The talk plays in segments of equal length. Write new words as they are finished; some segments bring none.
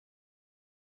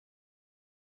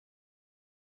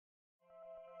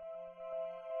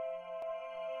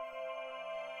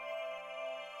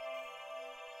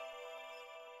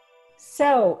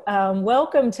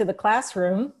Welcome to the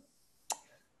classroom.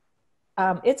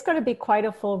 It's going to be quite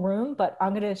a full room, but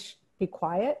I'm going to be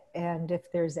quiet. And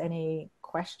if there's any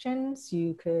questions,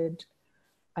 you could,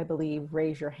 I believe,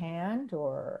 raise your hand,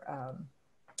 or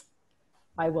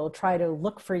I will try to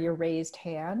look for your raised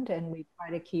hand, and we try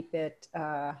to keep it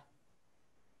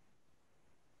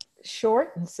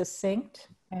short and succinct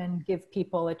and give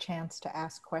people a chance to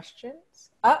ask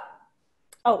questions.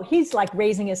 Oh, he's like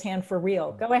raising his hand for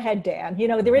real. Go ahead, Dan. You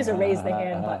know, there is a raise the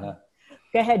hand button.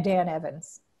 Go ahead, Dan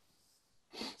Evans.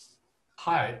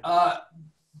 Hi.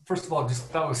 First of all,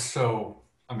 that was so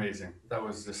amazing. That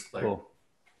was just like cool.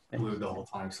 Blew the whole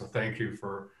time. So thank you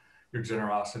for your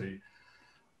generosity.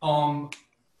 I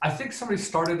think somebody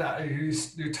started,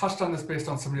 you touched on this based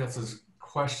on somebody else's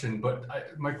question, but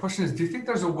my question is, do you think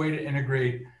there's a way to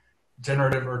integrate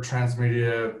generative or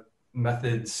transmedia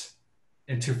methods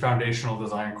into foundational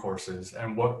design courses,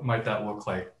 and what might that look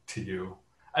like to you?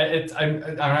 I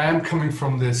am coming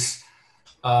from this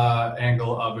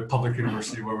angle of a public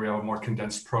university where we have a more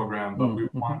condensed program, but we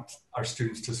want our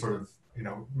students to sort of, you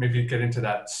know, maybe get into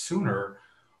that sooner,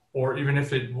 or even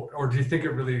if or do you think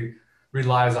it really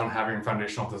relies on having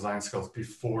foundational design skills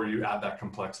before you add that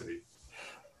complexity?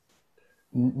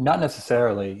 Not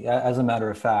necessarily. As a matter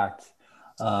of fact,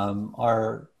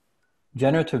 our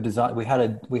generative design, we had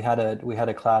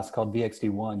a class called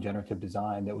VXD1 generative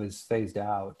design that was phased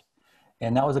out,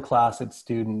 and that was a class that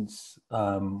students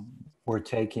were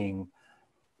taking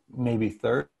maybe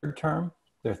their third term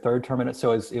in it.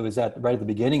 So it was right at the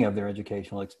beginning of their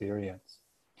educational experience.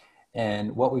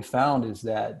 And what we found is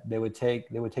that they would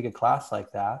take a class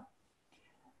like that,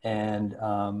 and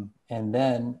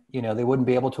then, you know, they wouldn't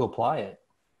be able to apply it.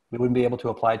 We wouldn't be able to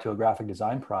apply it to a graphic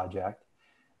design project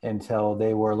until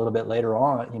they were a little bit later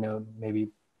on, you know,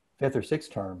 maybe fifth or sixth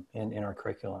term in our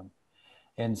curriculum.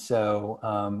 And so,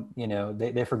 you know,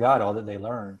 they forgot all that they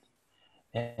learned.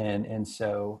 And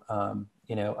so,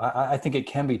 you know, I think it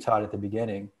can be taught at the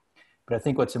beginning, but I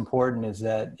think what's important is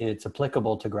that it's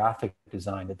applicable to graphic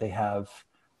design, that they have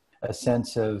a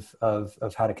sense of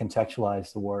how to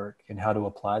contextualize the work and how to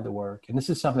apply the work. And this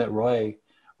is something that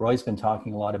Roy's been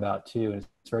talking a lot about too. And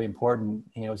it's very important.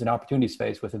 You know, it's an opportunity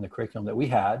space within the curriculum that we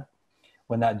had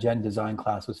when that gen design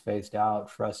class was phased out,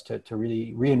 for us to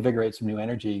really reinvigorate some new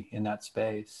energy in that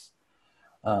space.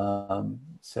 So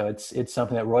it's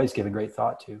something that Roy's given great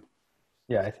thought to.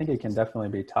 Yeah, I think it can definitely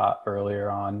be taught earlier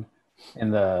on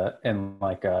in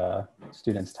a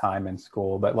student's time in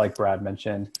school. But like Brad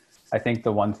mentioned, I think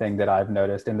the one thing that I've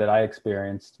noticed and that I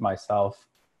experienced myself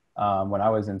when I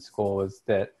was in school was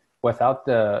that without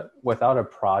a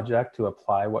project to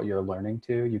apply what you're learning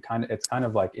to, it's kind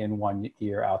of like in one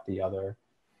ear out the other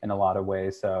in a lot of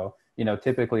ways. So, you know,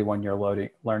 typically when you're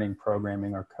learning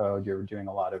programming or code, you're doing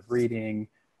a lot of reading,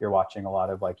 you're watching a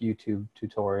lot of like YouTube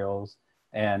tutorials.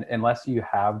 And unless you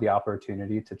have the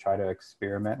opportunity to try to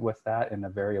experiment with that in a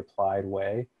very applied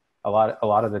way, a lot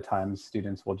of the times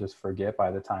students will just forget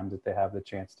by the time that they have the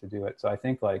chance to do it. So I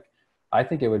think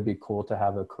it would be cool to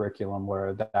have a curriculum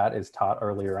where that is taught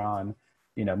earlier on,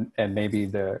 you know, and maybe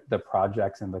the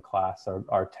projects in the class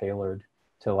are tailored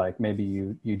to, like, maybe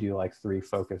you do like 3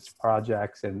 focused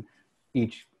projects, and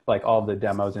each, like, all the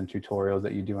demos and tutorials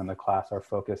that you do in the class are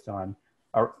focused on,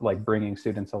 are like bringing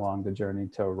students along the journey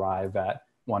to arrive at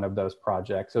one of those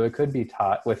projects. So it could be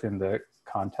taught within the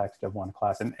context of one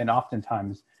class. And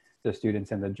oftentimes the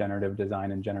students in the generative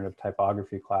design and generative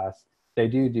typography class, they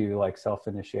do like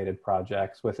self-initiated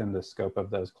projects within the scope of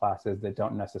those classes that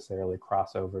don't necessarily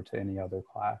cross over to any other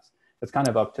class. It's kind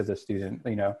of up to the student.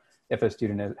 You know, if a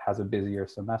student has a busier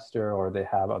semester or they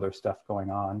have other stuff going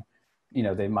on, you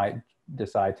know, they might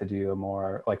decide to do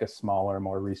a smaller,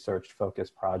 more research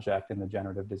focused project in the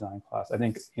generative design class. I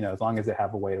think, you know, as long as they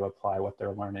have a way to apply what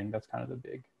they're learning, that's kind of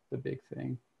the big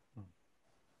thing.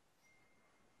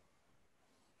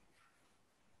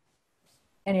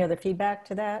 Any other feedback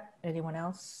to that? Anyone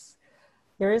else?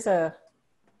 There is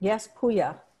yes,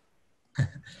 Puya.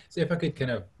 So if I could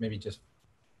kind of maybe just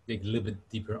dig a little bit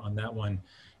deeper on that one.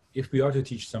 If we are to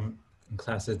teach some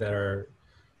classes that are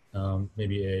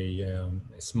maybe a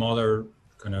smaller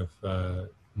kind of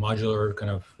modular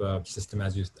kind of system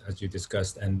as you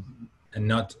discussed, and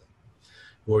not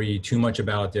worry too much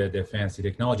about the fancy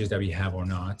technologies that we have or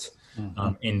not,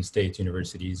 in state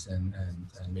universities and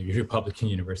maybe Republican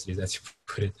universities, as you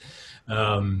put it.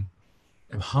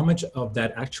 How much of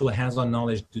that actual hands-on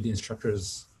knowledge do the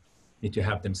instructors need to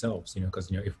have themselves? You know, because,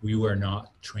 you know, if we were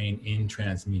not trained in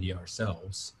transmedia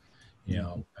ourselves, you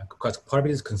know, because part of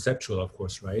it is conceptual, of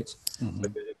course, right?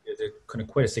 But there's a kind of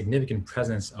quite a significant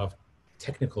presence of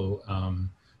technical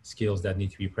skills that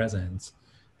need to be present.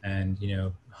 and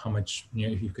how much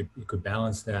if you could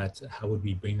balance that, how would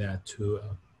we bring that to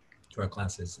our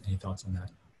classes? Any thoughts on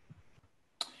that?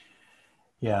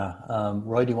 Yeah,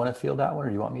 Roy, do you want to field that one, or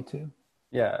do you want me to?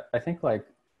 Yeah, I think like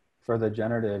for the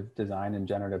generative design and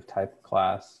generative type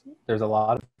class, there's a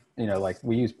lot of, like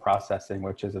we use processing,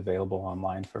 which is available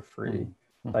online for free.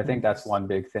 So I think that's one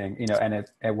big thing, and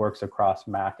it works across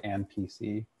Mac and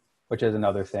PC, which is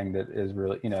another thing that is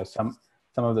really, some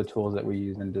of the tools that we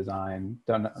use in design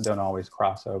don't always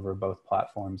cross over both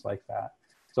platforms like that.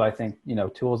 So I think,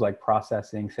 tools like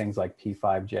processing, things like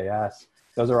P5JS,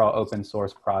 those are all open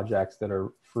source projects that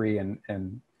are free and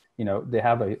they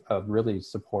have a really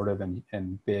supportive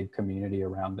and big community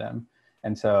around them.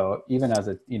 And so even as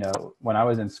when I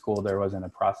was in school, there wasn't a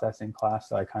processing class,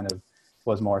 so I kind of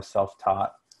was more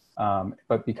self-taught.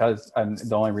 But the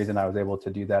only reason I was able to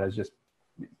do that is just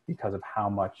because of how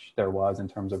much there was in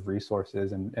terms of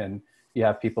resources. And you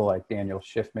have people like Daniel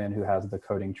Schiffman, who has the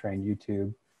Coding Train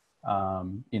YouTube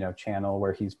channel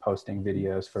where he's posting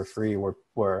videos for free,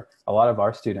 where a lot of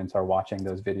our students are watching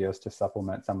those videos to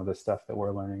supplement some of the stuff that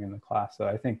we're learning in the class. So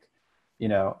I think,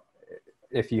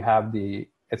 if you have the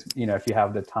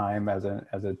time as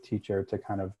a teacher to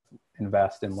kind of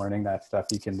invest in learning that stuff,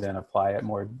 you can then apply it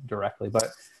more directly.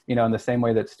 But, in the same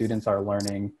way that students are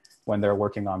learning when they're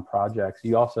working on projects,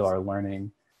 you also are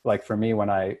learning. Like for me, when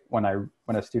a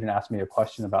student asks me a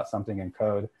question about something in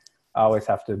code, I always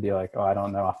have to be like, oh, I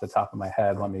don't know off the top of my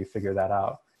head. Let me figure that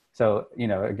out. So,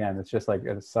 again, it's just like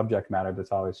a subject matter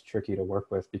that's always tricky to work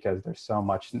with because there's so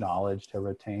much knowledge to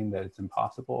retain that it's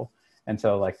impossible. And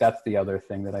so like, that's the other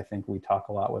thing that I think we talk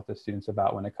a lot with the students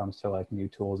about when it comes to like new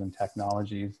tools and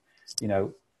technologies.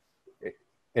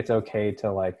 It's okay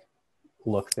to like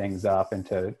look things up and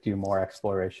to do more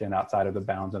exploration outside of the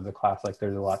bounds of the class. Like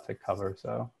there's a lot to cover.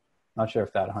 So I'm not sure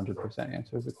if that 100%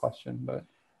 answers the question, but.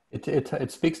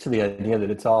 It speaks to the idea that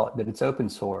it's open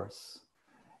source,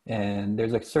 and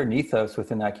there's a certain ethos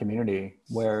within that community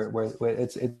where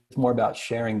it's more about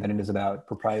sharing than it is about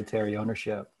proprietary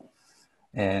ownership,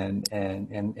 and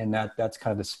that's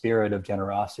kind of the spirit of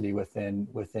generosity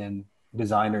within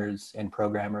designers and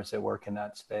programmers that work in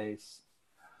that space.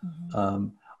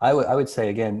 Mm-hmm. I would say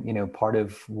again, part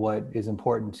of what is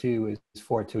important too is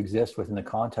for it to exist within the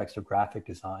context of graphic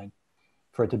design,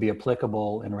 for it to be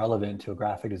applicable and relevant to a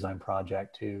graphic design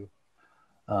project too.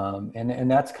 And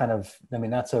that's kind of,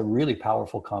 that's a really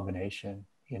powerful combination,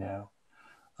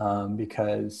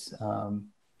 because,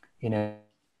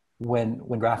 when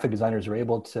graphic designers are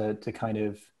able to kind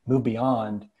of move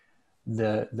beyond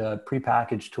the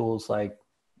prepackaged tools like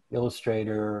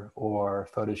Illustrator or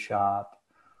Photoshop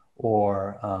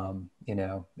or,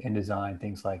 InDesign,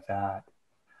 things like that,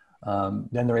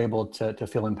 then they're able to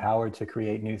feel empowered to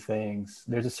create new things.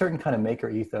 There's a certain kind of maker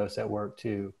ethos at work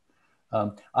too.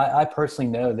 I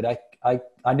personally know that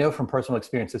I know from personal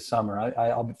experience this summer.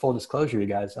 I'll be full disclosure, you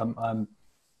guys. I'm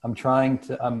trying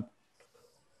to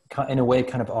in a way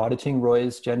kind of auditing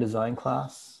Roy's Gen Design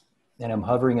class, and I'm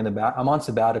hovering in the back. I'm on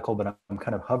sabbatical, but I'm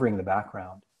kind of hovering in the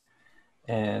background,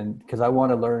 and because I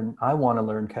want to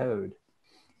learn code,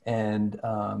 and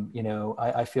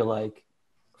I feel like,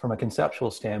 from a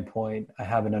conceptual standpoint, I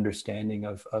have an understanding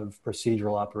of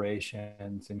procedural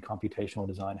operations and computational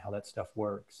design, how that stuff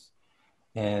works.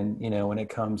 And, when it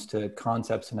comes to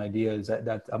concepts and ideas,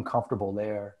 that I'm comfortable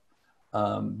there.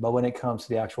 But when it comes to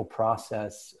the actual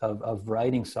process of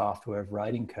writing software, of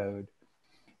writing code,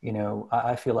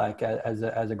 I feel like as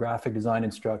a graphic design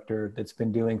instructor that's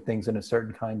been doing things in a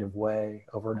certain kind of way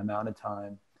over an amount of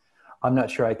time, I'm not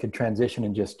sure I could transition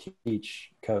and just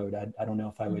teach code. I don't know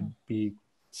if I would be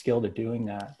skilled at doing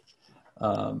that.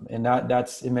 And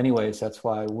that's in many ways, that's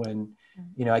why when,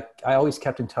 I always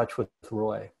kept in touch with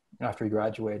Roy after he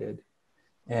graduated.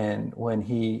 And when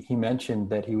he mentioned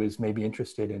that he was maybe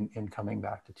interested in coming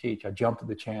back to teach, I jumped at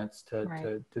the chance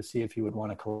to see if he would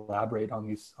want to collaborate on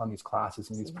these classes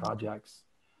and these projects,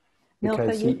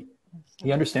 because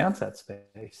he understands that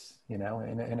space, in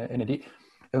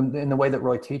the way that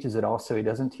Roy teaches it. Also, he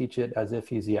doesn't teach it as if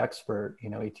he's the expert. He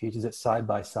teaches it side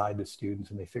by side to students,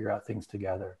 and they figure out things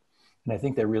together. And I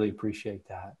think they really appreciate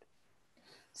that.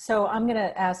 So I'm going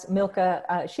to ask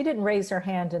Milka. She didn't raise her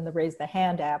hand in the Raise the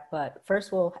Hand app, but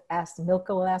first we'll ask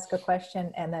Milka will ask a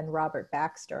question, and then Robert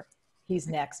Baxter. He's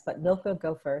next, but Milka,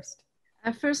 go first.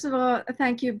 First of all,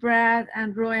 thank you, Brad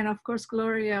and Roy, and of course,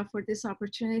 Gloria, for this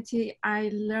opportunity. I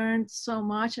learned so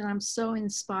much, and I'm so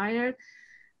inspired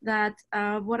that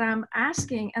what I'm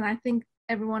asking, and I think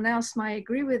everyone else might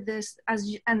agree with this,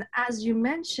 as you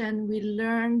mentioned, we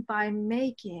learn by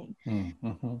making.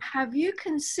 Mm-hmm. Have you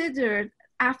considered,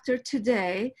 after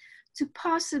today, to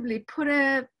possibly put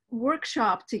a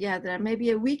workshop together,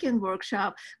 maybe a weekend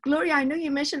workshop. Gloria, I know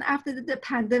you mentioned after the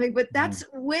pandemic, but that's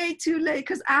way too late,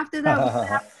 because after that, we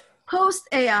have post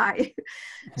AI.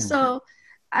 So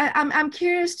I'm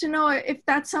curious to know if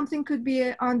that something could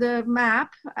be on the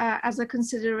map as a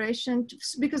consideration,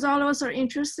 because all of us are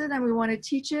interested and we want to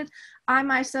teach it. I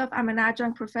myself, I'm an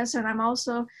adjunct professor, and I'm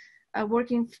also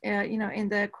working, in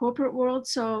the corporate world.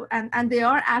 So, and they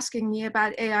are asking me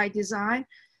about AI design,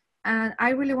 and I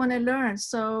really want to learn.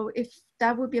 So if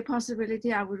that would be a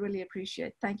possibility, I would really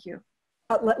appreciate. Thank you.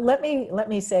 Let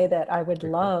me say that I would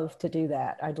love to do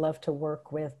that. I'd love to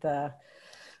work with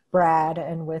Brad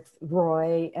and with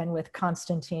Roy and with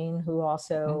Constantine, who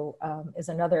also is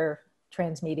another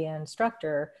transmedia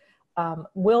instructor.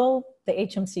 The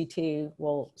HMCT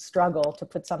will struggle to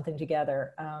put something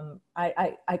together.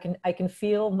 I can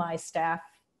feel my staff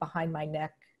behind my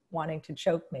neck wanting to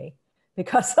choke me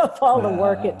because of all the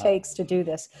work it takes to do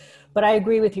this. But I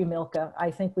agree with you, Milka. I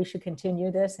think we should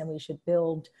continue this, and we should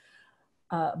build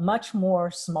much more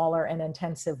smaller and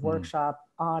intensive workshop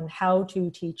on how to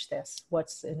teach this.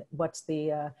 What's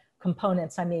the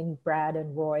components? I mean, Brad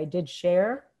and Roy did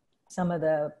share some of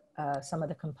the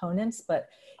components, but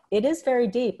it is very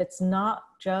deep. It's not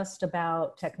just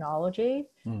about technology.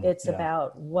 It's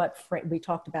about we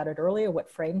talked about it earlier, what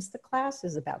frames the class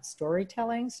is about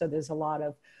storytelling. So there's a lot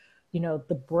of,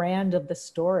 the brand of the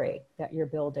story that you're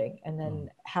building, and then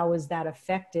how is that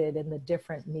affected in the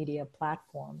different media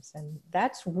platforms? And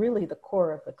that's really the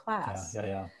core of the class.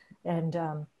 And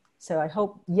so I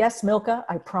hope, yes, Milka,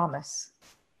 I promise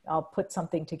I'll put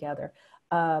something together.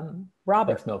 Robert,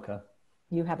 thanks, Milka.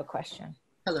 You have a question.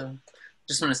 Hello.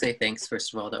 Just want to say thanks,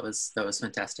 first of all. That was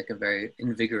fantastic and very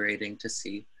invigorating to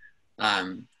see.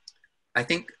 I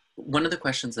think one of the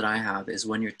questions that I have is,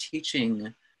 when you're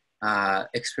teaching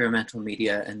experimental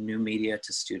media and new media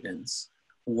to students,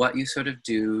 what you sort of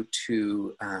do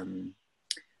to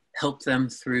help them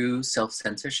through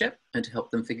self-censorship and to help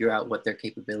them figure out what their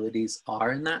capabilities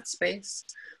are in that space.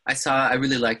 I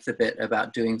really liked the bit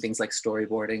about doing things like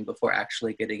storyboarding before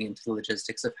actually getting into the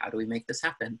logistics of how do we make this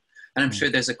happen. And I'm sure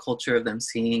there's a culture of them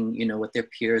seeing, what their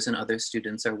peers and other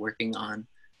students are working on.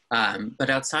 But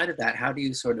outside of that, how do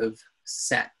you sort of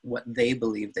set what they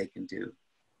believe they can do?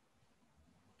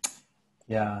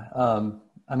 Yeah,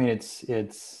 I mean,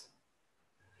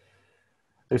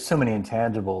 there's so many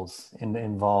intangibles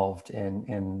involved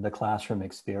in the classroom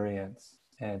experience.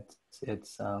 And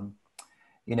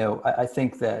I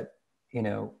think that,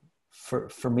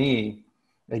 for me,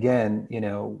 again,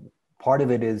 part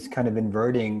of it is kind of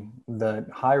inverting the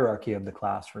hierarchy of the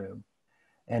classroom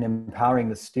and empowering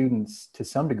the students to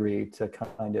some degree to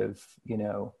kind of,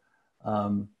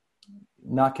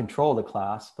 not control the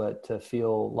class, but to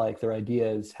feel like their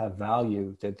ideas have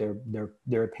value, that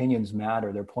their opinions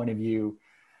matter, their point of view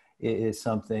is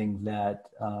something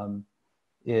that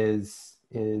is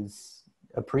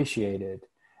appreciated.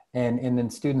 And then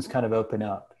students kind of open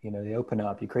up, they open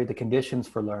up. You create the conditions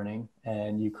for learning,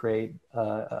 and you create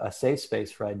a safe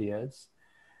space for ideas.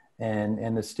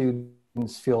 And the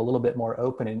students feel a little bit more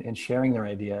open in sharing their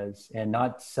ideas and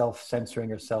not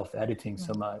self-censoring or self-editing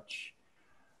so much.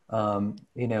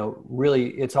 Really,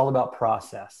 it's all about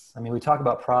process. I mean, we talk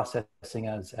about processing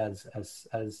as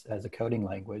a coding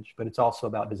language, but it's also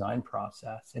about design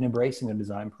process and embracing the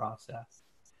design process.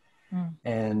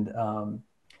 And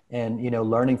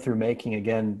learning through making,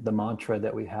 again, the mantra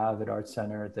that we have at Art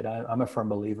Center that I'm a firm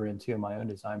believer in too in my own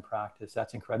design practice.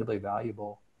 That's incredibly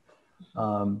valuable.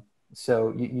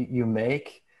 So you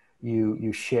make,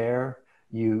 you share,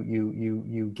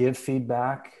 you give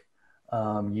feedback.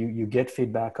 You get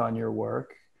feedback on your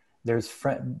work.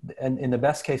 And in the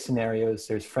best case scenarios,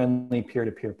 there's friendly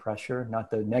peer-to-peer pressure,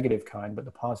 not the negative kind, but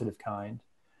the positive kind.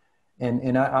 And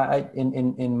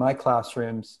in my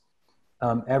classrooms,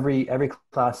 every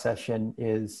class session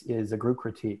is a group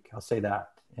critique. I'll say that,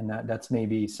 and that's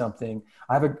maybe something.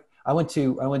 I went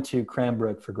to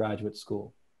Cranbrook for graduate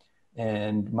school,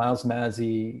 and Miles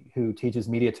Mazzy, who teaches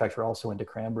media texture, also went to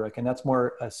Cranbrook, and that's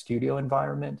more a studio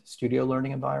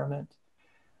learning environment.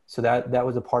 So that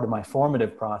was a part of my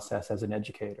formative process as an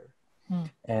educator.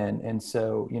 And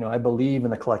so, I believe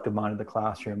in the collective mind of the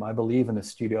classroom. I believe in the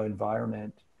studio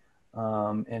environment.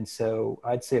 And so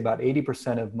I'd say about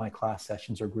 80% of my class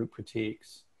sessions are group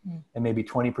critiques, and maybe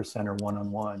 20% are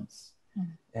one-on-ones.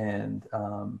 And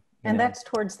that's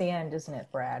towards the end, isn't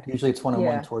it, Brad? Usually it's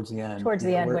one-on-one towards the end. Towards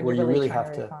the end, where you really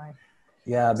have to.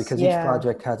 Yeah, because each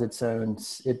project has its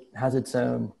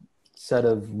own set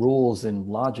of rules and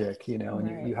logic,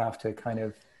 and you have to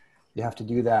you have to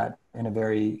do that in a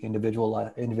very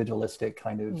individualistic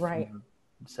kind of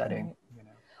setting.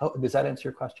 Does that answer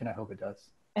your question? I hope it does.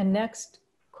 And next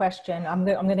question, I'm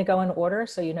going to go in order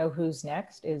so you know who's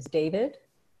next, is David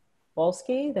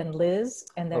Wolski, then Liz,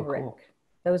 and then Rick.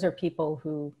 Those are people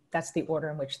who, that's the order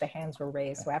in which the hands were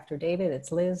raised. So after David,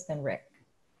 it's Liz, then Rick.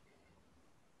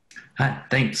 Hi,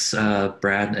 thanks,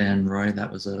 Brad and Roy.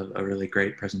 That was a really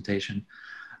great presentation.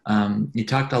 You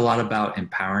talked a lot about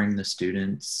empowering the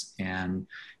students and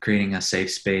creating a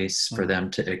safe space for them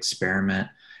to experiment.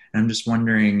 And I'm just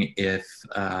wondering if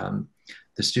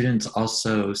the students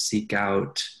also seek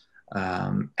out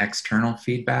external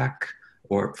feedback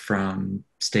or from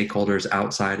stakeholders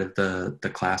outside of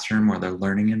the classroom or the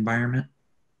learning environment.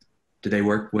 Do they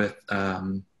work with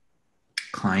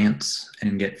clients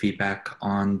and get feedback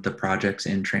on the projects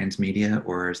in Transmedia,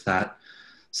 or is that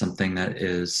something that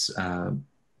is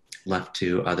left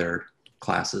to other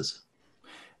classes?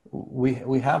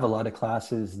 We have a lot of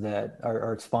classes that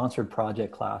are sponsored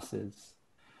project classes.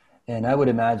 And I would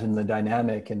imagine the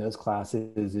dynamic in those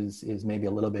classes is maybe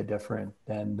a little bit different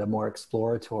than the more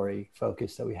exploratory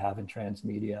focus that we have in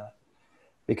Transmedia,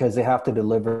 because they have to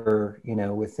deliver,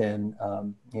 within,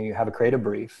 you have a creative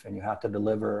brief and you have to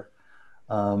deliver,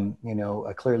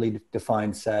 a clearly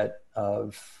defined set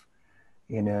of,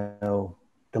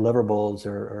 deliverables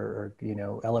or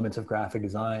elements of graphic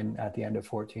design at the end of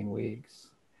 14 weeks.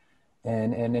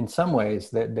 And in some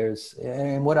ways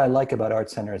and what I like about Art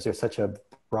Center is there's such a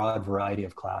broad variety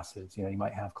of classes. You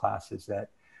might have classes that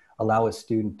allow a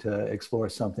student to explore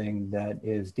something that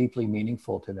is deeply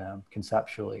meaningful to them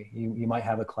conceptually. You might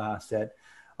have a class that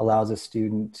allows a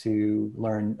student to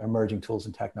learn emerging tools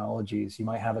and technologies. You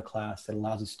might have a class that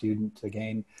allows a student to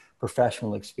gain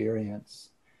professional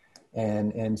experience.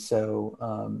 And so,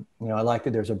 I like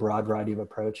that there's a broad variety of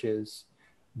approaches,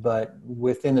 but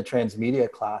within the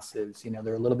Transmedia classes,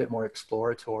 they're a little bit more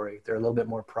exploratory. They're a little bit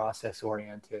more process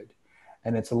oriented.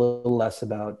 And it's a little less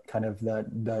about kind of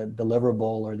the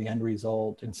deliverable or the end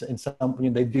result. And some,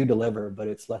 they do deliver, but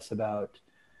it's less about,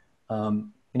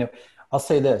 I'll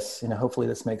say this, hopefully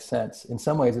this makes sense. In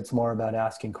some ways, it's more about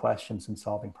asking questions and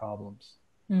solving problems.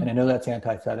 And I know that's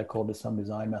antithetical to some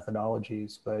design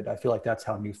methodologies, but I feel like that's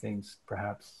how new things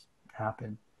perhaps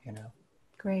happen,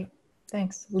 Great,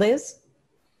 thanks. Liz?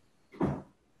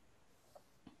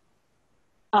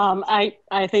 I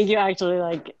think you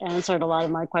actually answered a lot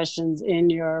of my questions in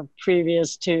your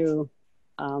previous two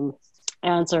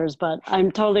answers, but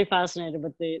I'm totally fascinated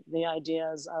with the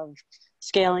ideas of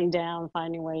scaling down,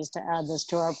 finding ways to add this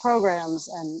to our programs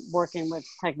and working with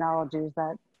technologies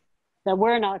that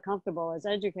we're not comfortable as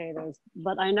educators.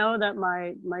 But I know that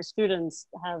my students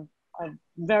have a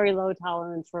very low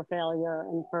tolerance for failure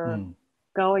and for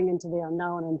going into the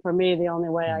unknown. And for me, the only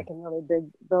way I can really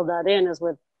build that in is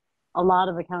with a lot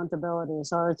of accountability.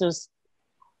 So it's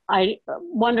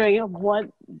wondering what,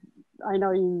 I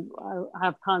know you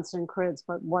have constant crits,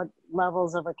 but what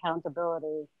levels of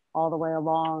accountability all the way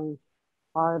along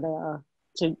are there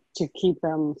to keep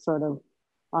them sort of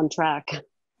on track?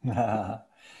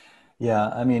 Yeah,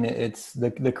 I mean, it's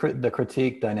the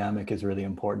critique dynamic is really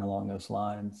important along those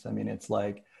lines. I mean, it's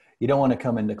like, you don't want to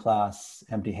come into class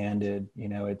empty-handed.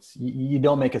 You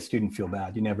don't make a student feel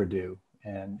bad. You never do.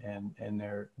 And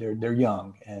they're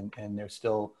young and they're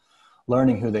still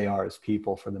learning who they are as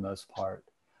people for the most part.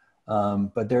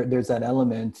 But there's that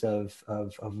element of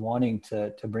wanting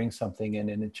to bring something in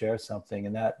and to share something,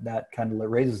 and that kind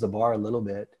of raises the bar a little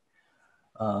bit.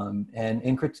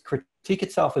 And critique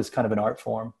itself is kind of an art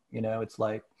form. It's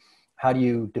like, how do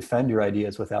you defend your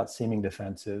ideas without seeming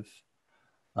defensive?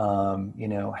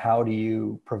 How do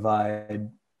you provide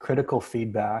critical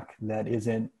feedback that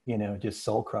isn't, just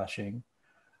soul crushing?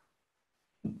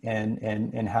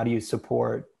 And how do you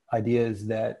support ideas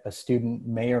that a student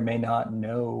may or may not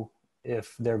know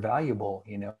if they're valuable?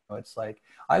 It's like,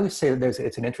 I always say that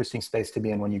it's an interesting space to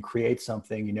be in when you create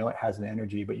something, it has an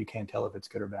energy, but you can't tell if it's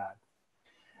good or bad.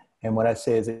 And what I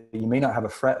say is that you may not have a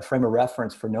frame of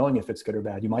reference for knowing if it's good or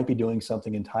bad. You might be doing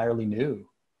something entirely new,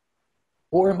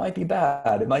 or it might be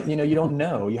bad. It might, you don't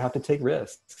know. You have to take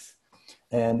risks.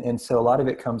 And so a lot of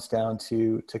it comes down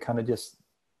to kind of just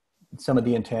some of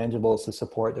the intangibles, the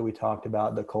support that we talked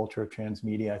about, the culture of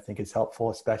Transmedia, I think is helpful,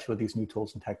 especially with these new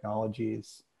tools and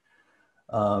technologies.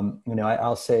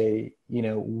 I'll say,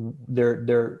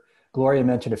 Gloria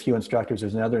mentioned a few instructors.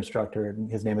 There's another instructor,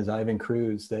 his name is Ivan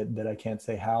Cruz, that I can't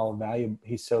say how valuable,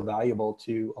 he's so valuable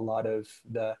to a lot of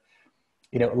the,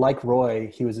 like Roy,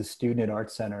 he was a student at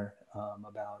Art Center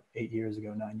about 9 years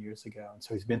ago. And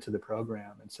so he's been to the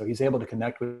program. And so he's able to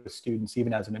connect with students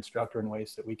even as an instructor in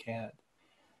ways that we can't.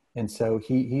 And so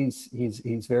he's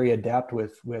very adept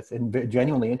with and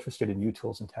genuinely interested in new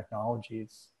tools and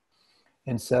technologies.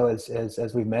 And so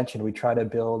as we've mentioned, we try to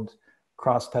build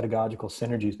cross-pedagogical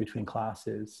synergies between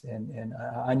classes. And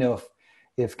I know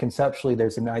if conceptually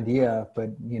there's an idea, but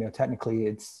technically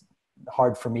it's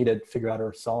hard for me to figure out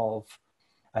or solve,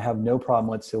 I have no problem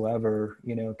whatsoever,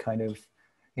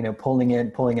 pulling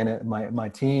in my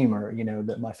team or,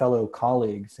 my fellow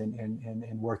colleagues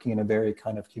and working in a very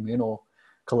kind of communal,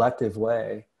 collective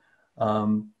way.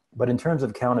 But in terms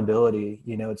of accountability,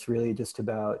 it's really just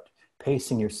about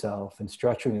pacing yourself and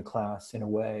structuring a class in a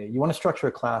way. You want to structure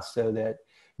a class so that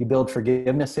you build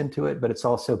forgiveness into it, but it's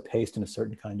also paced in a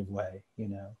certain kind of way,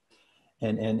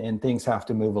 and things have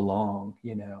to move along,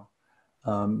 you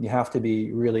have to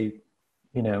be really,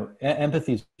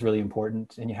 empathy is really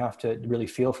important, and you have to really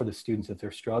feel for the students if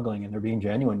they're struggling and they're being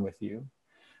genuine with you.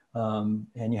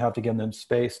 And you have to give them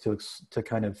space to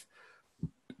kind of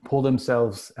pull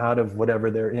themselves out of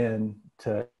whatever they're in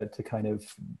to kind of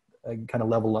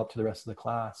level up to the rest of the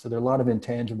class. So there are a lot of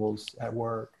intangibles at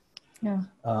work. Yeah.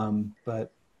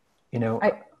 But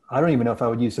I don't even know if I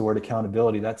would use the word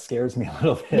accountability. That scares me a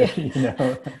little bit.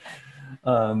 Yeah.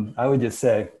 I would just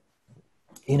say,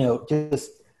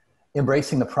 just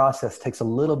embracing the process takes a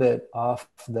little bit off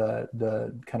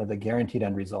the kind of the guaranteed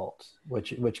end result,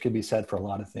 which could be said for a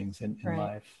lot of things in Right.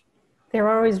 life. There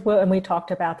always will, and we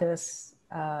talked about this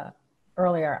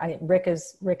earlier. Rick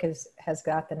has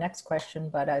got the next question,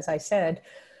 but as I said,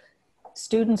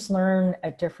 students learn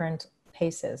at different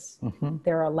paces. Mm-hmm.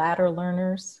 There are ladder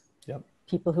learners, Yep.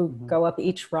 people who go up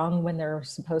each rung when they're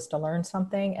supposed to learn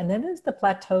something, and then there's the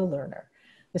plateau learner,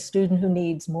 the student who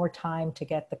needs more time to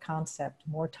get the concept,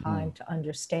 more time to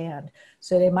understand.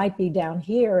 So they might be down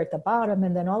here at the bottom,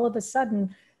 and then all of a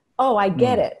sudden, oh, I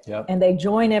get it. Yep. And they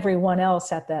join everyone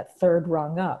else at that third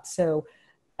rung up. So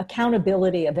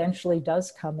accountability eventually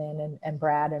does come in, and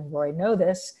Brad and Roy know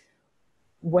this,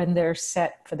 when they're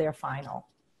set for their final.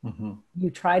 Mm-hmm. You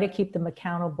try to keep them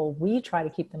accountable. We try to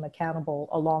keep them accountable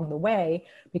along the way,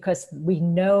 because we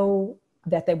know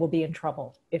that they will be in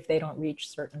trouble if they don't reach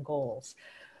certain goals.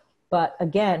 But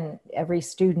again, every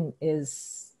student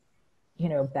is,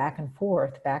 back and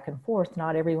forth.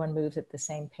 Not everyone moves at the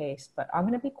same pace, but I'm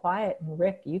going to be quiet, and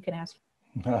Rick, you can ask.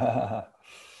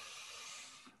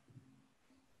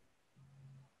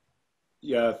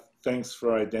 Yeah, thanks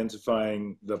for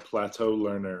identifying the plateau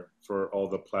learner for all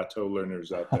the plateau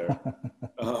learners out there.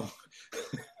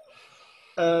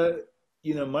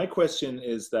 My question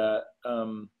is that,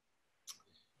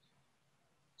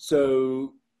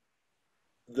 so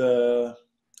the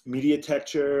media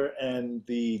texture and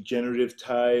the generative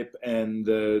type and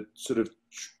the sort of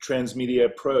transmedia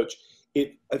approach,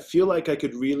 I feel like I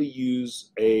could really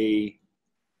use a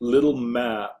little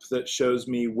map that shows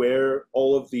me where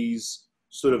all of these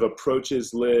sort of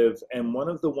approaches live. And one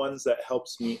of the ones that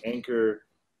helps me anchor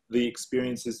the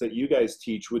experiences that you guys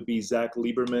teach would be Zach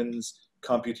Lieberman's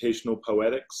computational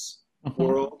poetics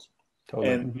world. Totally.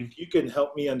 And if you can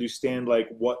help me understand like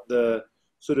what the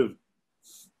sort of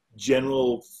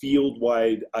general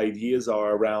field-wide ideas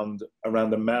are around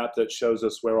the map that shows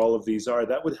us where all of these are,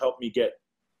 that would help me get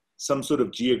some sort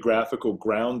of geographical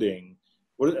grounding.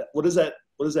 What does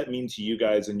that mean to you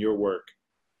guys in your work?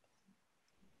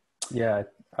 Yeah,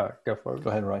 go for it. Go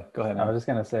ahead, Roy. Go ahead. I was just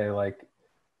gonna say, like,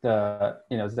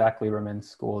 Zach Lieberman's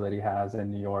school that he has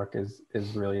in New York is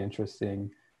really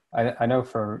interesting. I know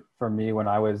for me, when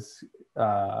I was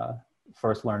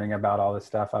first learning about all this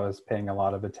stuff, I was paying a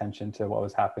lot of attention to what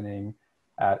was happening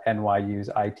at NYU's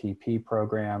ITP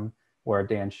program, where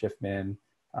Dan Schiffman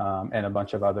and a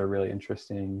bunch of other really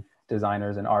interesting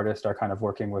designers and artists are kind of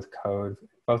working with code,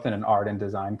 both in an art and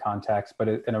design context, but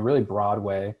in a really broad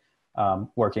way,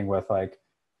 working with like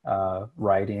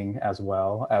writing as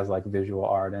well as like visual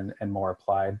art and more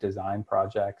applied design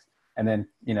projects. And then,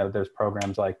 there's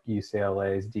programs like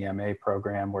UCLA's DMA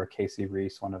program, where Casey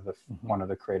Reese, one of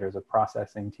the creators of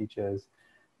processing, teaches.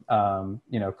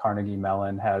 Carnegie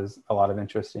Mellon has a lot of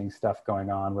interesting stuff going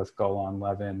on with Golan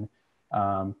Levin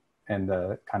and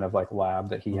the kind of like lab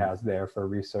that he has there for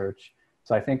research.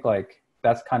 So I think like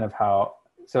that's kind of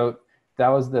that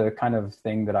was the kind of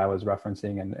thing that I was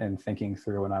referencing and thinking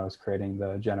through when I was creating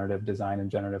the generative design and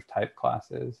generative type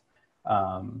classes.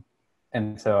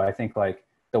 And so I think like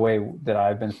the way that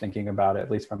I've been thinking about it, at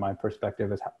least from my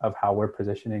perspective, is of how we're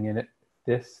positioning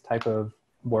this type of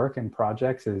work and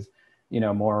projects is,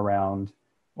 more around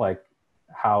like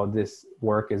how this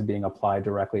work is being applied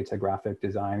directly to graphic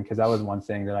design. Because that was one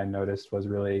thing that I noticed was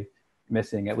really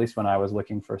missing, at least when I was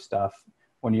looking for stuff.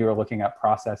 When you were looking at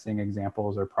processing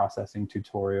examples or processing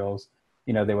tutorials,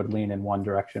 they would lean in one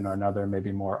direction or another,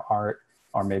 maybe more art,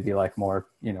 or maybe like more,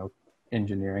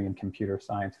 engineering and computer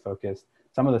science focused.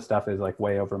 Some of the stuff is like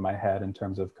way over my head in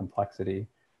terms of complexity.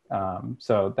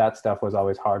 So that stuff was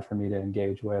always hard for me to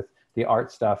engage with. The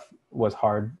art stuff was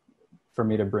hard for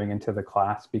me to bring into the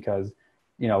class because,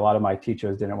 you know, a lot of my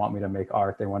teachers didn't want me to make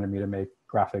art. They wanted me to make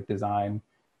graphic design.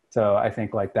 So I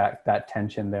think like that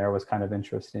tension there was kind of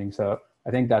interesting. So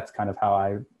I think that's kind of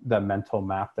how the mental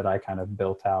map that I kind of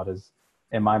built out is,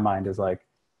 in my mind, is like,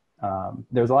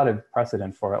 there's a lot of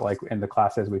precedent for it. Like in the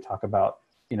classes we talk about,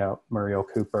 you know, Muriel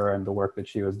Cooper and the work that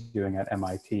she was doing at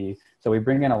MIT. So we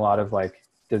bring in a lot of like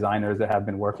designers that have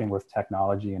been working with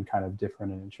technology in kind of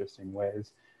different and interesting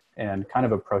ways, and kind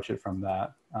of approach it from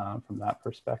that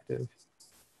perspective.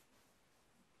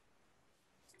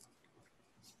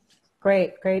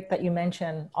 Great that you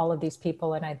mentioned all of these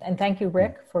people, and thank you,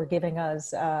 Rick, for giving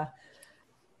us the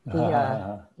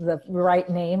right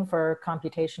name for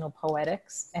computational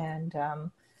poetics. And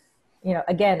you know,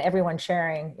 again, everyone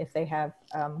sharing if they have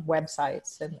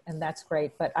websites, and that's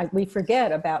great. But we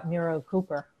forget about Muriel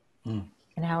Cooper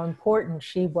and how important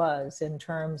she was in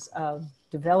terms of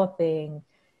developing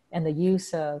and the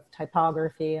use of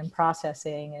typography and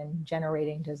processing and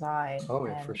generating design. Oh,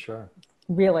 yeah, for sure.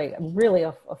 Really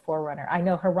a forerunner. I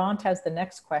know Harant has the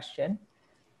next question.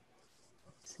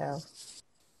 So.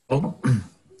 Oh.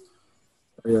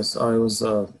 Yes, I was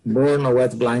born a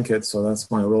wet blanket, so that's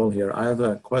my role here. I have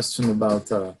a question about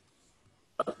the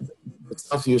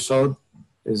stuff you showed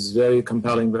is very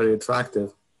compelling, very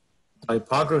attractive.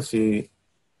 Typography,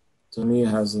 to me,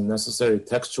 has a necessary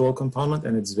textual component,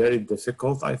 and it's very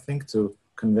difficult, I think, to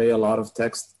convey a lot of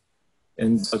text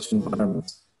in such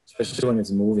environments, especially when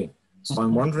it's moving. So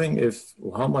I'm wondering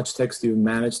how much text you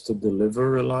managed to deliver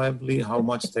reliably, how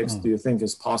much text do you think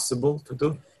is possible to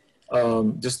do?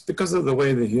 Just because of the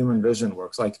way the human vision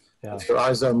works. Like if your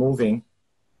eyes are moving,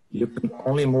 you can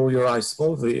only move your eyes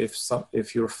smoothly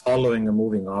if you're following a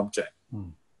moving object,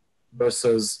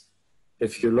 versus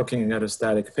if you're looking at a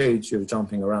static page, you're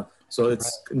jumping around. So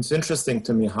it's interesting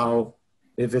to me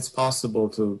if it's possible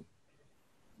to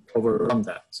overcome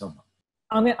that somehow.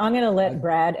 I'm going to let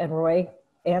Brad and Roy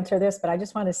answer this, but I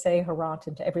just want to say, Harant,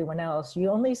 and to everyone else, you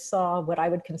only saw what I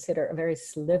would consider a very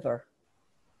sliver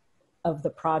of the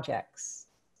projects.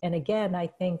 And again, I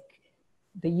think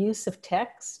the use of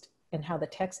text and how the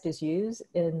text is used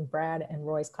in Brad and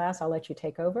Roy's class, I'll let you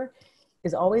take over,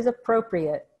 is always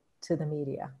appropriate to the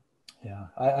media. Yeah,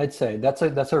 I'd say that's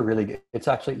a really good, it's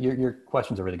actually, your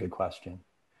question's a really good question.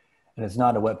 And it's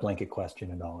not a wet blanket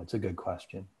question at all. It's a good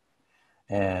question.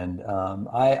 And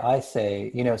I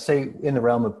say, you know, say in the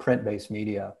realm of print-based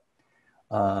media,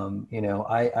 you know,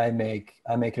 I make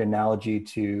an analogy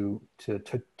to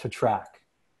track,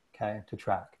 okay, to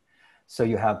track. So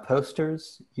you have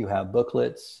posters, you have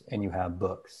booklets, and you have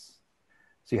books.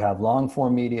 So you have long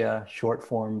form media, short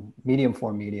form, medium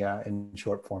form media, and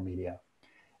short form media.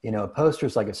 You know, a poster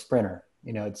is like a sprinter.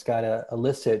 You know, it's got to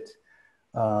elicit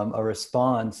a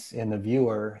response in the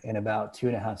viewer in about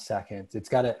 2.5 seconds. It's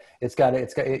got,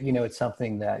 you know, it's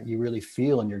something that you really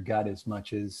feel in your gut as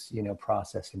much as, you know,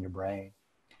 process in your brain.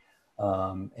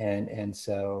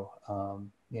 So,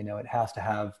 you know, it has to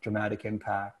have dramatic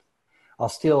impact. I'll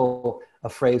steal a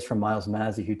phrase from Miles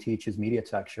Massey, who teaches media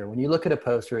texture. When you look at a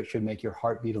poster, it should make your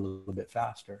heart beat a little bit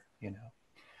faster, you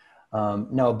know.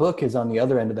 Now a book is on the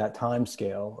other end of that time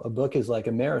scale. A book is like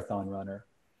a marathon runner.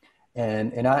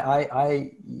 And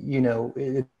I you know,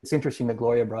 it's interesting that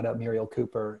Gloria brought up Muriel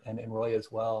Cooper and Roy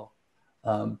as well.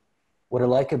 What I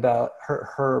like about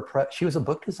her, she was a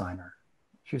book designer.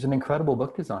 She was an incredible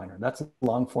book designer. That's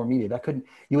long form media.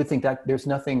 You would think that there's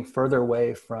nothing further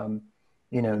away from,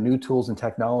 you know, new tools and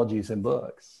technologies in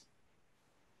books,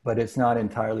 but it's not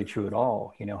entirely true at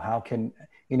all. You know, how can,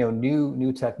 you know,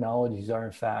 new technologies are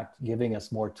in fact giving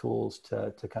us more tools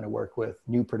to kind of work with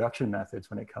new production methods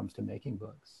when it comes to making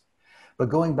books. But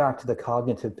going back to the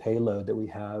cognitive payload that we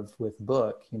have with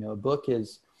book, you know, a book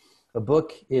is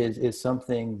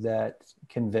something that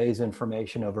conveys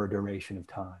information over a duration of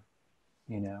time,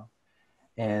 you know,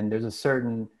 and there's a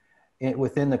certain,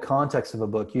 within the context of a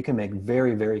book, you can make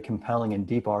very, very compelling and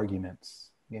deep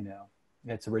arguments, you know.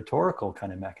 It's a rhetorical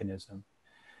kind of mechanism.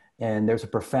 And there's a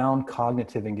profound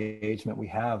cognitive engagement we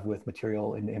have with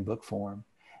material in book form.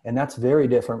 And that's very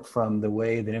different from the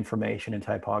way that information and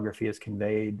typography is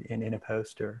conveyed in a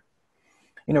poster.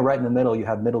 You know, right in the middle, you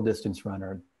have middle distance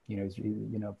runner, you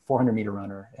know, 400 meter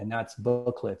runner, and that's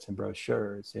booklets and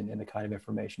brochures and the kind of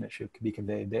information that should be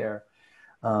conveyed there,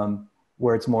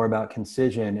 where it's more about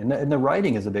concision. And the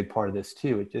writing is a big part of this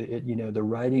too. You know, the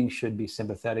writing should be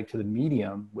sympathetic to the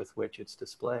medium with which it's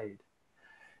displayed.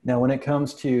 Now, when it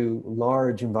comes to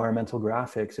large environmental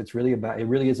graphics, it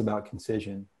really is about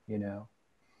concision, you know.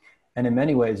 And in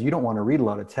many ways, you don't want to read a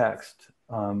lot of text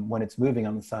when it's moving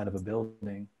on the side of a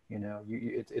building. You know,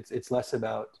 it's less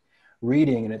about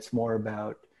reading and it's more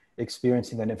about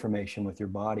experiencing that information with your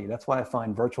body. That's why I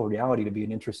find virtual reality to be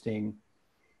an interesting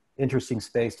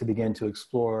space to begin to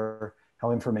explore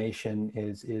how information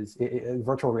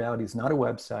virtual reality is not a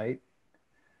website.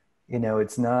 You know,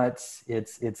 it's not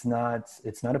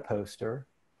a poster.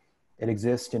 It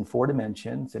exists in 4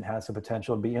 dimensions. It has the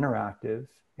potential to be interactive.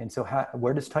 And so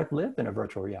where does type live in a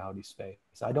virtual reality space?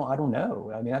 I don't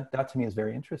know. I mean, that to me is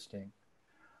very interesting.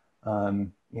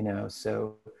 You know,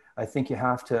 so I think you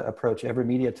have to approach every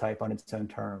media type on its own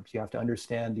terms. You have to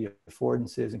understand the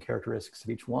affordances and characteristics of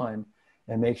each one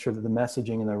and make sure that the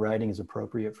messaging and the writing is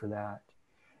appropriate for that.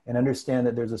 And understand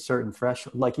that there's a certain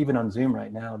threshold, like even on Zoom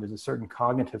right now, there's a certain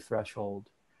cognitive threshold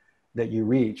that you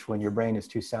reach when your brain is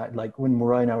too sad. Like when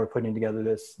Roy and I were putting together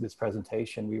this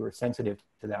presentation, we were sensitive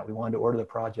to that. We wanted to order the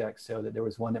project so that there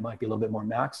was one that might be a little bit more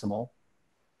maximal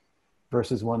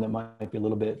versus one that might be a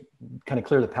little bit, kind of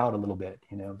clear the palate a little bit,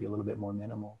 you know, be a little bit more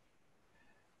minimal.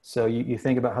 So you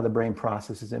think about how the brain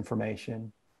processes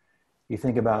information. You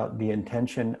think about the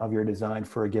intention of your design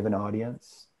for a given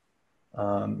audience.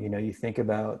 You know, you think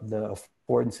about the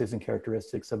affordances and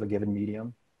characteristics of a given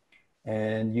medium.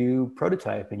 And you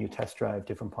prototype and you test drive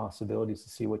different possibilities to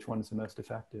see which one is the most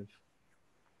effective.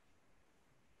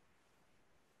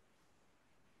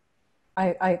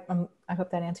 I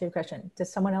hope that answered your question.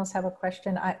 Does someone else have a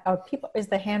question? Is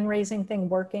the hand raising thing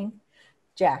working?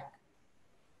 Jack.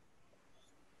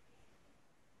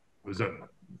 Was that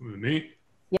me?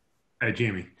 Yeah. Hi,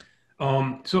 Jamie.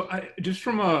 So just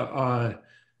from a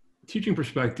teaching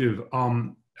perspective,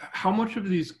 how much of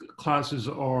these classes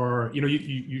are, you know,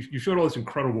 you showed all this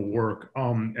incredible work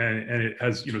and it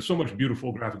has, you know, so much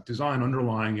beautiful graphic design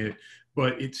underlying it,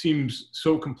 but it seems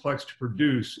so complex to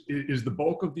produce. Is the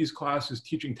bulk of these classes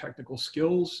teaching technical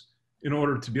skills in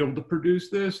order to be able to produce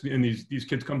this? And these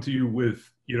kids come to you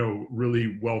with, you know,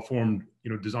 really well-formed, you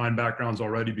know, design backgrounds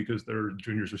already because they're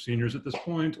juniors or seniors at this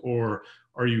point? Or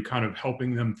are you kind of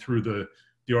helping them through the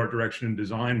art direction and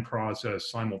design process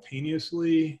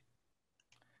simultaneously?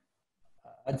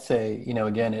 I'd say, you know,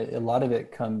 again, a lot of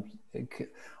it comes,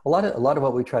 a lot of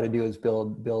what we try to do is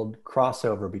build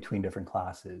crossover between different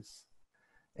classes.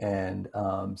 And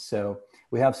so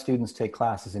we have students take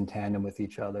classes in tandem with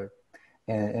each other.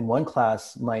 And one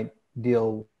class might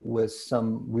deal with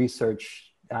some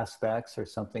research aspects or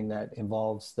something that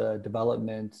involves the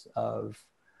development of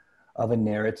a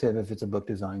narrative if it's a book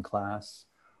design class,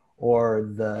 or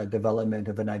the development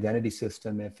of an identity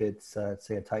system if it's,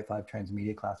 say, a Type 5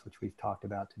 Transmedia class, which we've talked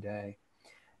about today.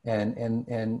 And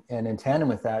in tandem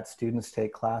with that, students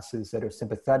take classes that are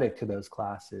sympathetic to those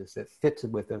classes, that fit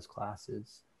with those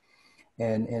classes.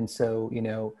 And so, you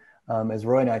know, as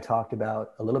Roy and I talked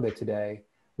about a little bit today,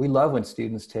 we love when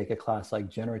students take a class like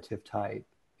generative type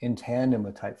in tandem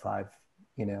with Type 5,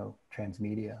 you know,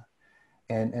 Transmedia.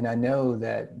 And I know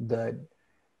that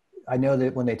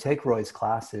when they take Roy's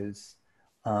classes,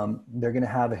 they're going to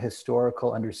have a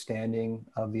historical understanding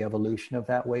of the evolution of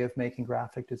that way of making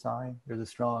graphic design. There's a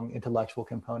strong intellectual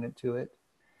component to it.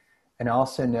 And I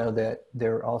also know that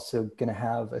they're also going to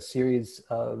have a series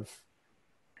of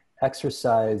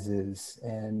exercises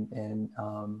and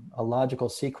a logical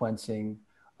sequencing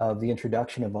of the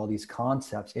introduction of all these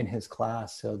concepts in his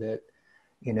class, so that,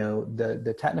 you know,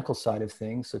 the technical side of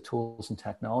things, the tools and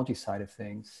technology side of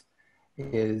things,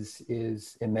 is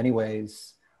in many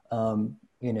ways,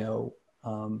 you know,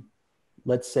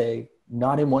 let's say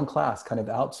not in one class, kind of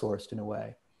outsourced in a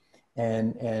way.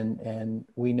 And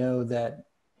we know that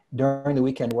during the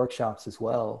weekend workshops as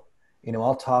well, you know,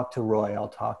 I'll talk to Roy, I'll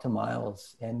talk to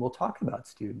Miles, and we'll talk about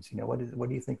students. You know, what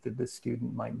do you think that this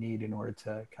student might need in order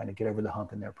to kind of get over the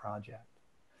hump in their project?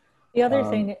 The other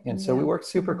thing, and so we work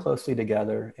super closely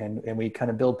together, and we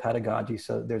kind of build pedagogy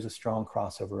so there's a strong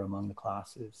crossover among the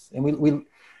classes. And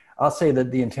I'll say that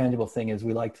the intangible thing is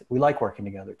we like working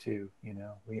together too. You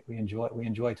know, we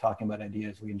enjoy talking about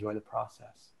ideas. We enjoy the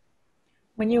process.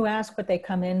 When you ask what they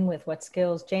come in with, what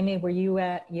skills, Jamie, were you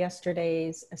at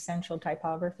yesterday's Essential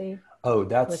Typography? Oh,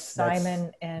 with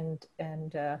Simon and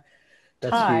that's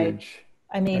Ty. Huge.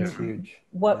 I mean, that's huge.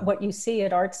 What you see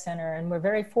at Art Center, and we're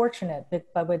very fortunate, but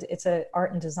it's an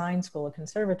art and design school, a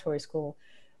conservatory school.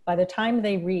 By the time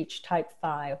they reach Type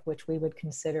 5, which we would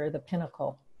consider the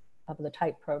pinnacle of the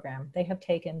type program, they have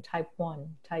taken Type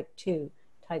 1, Type 2,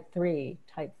 Type 3,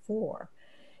 Type 4.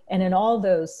 And in all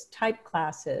those type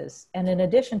classes, and in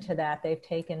addition to that, they've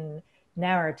taken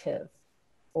narrative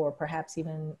or perhaps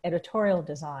even editorial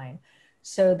design.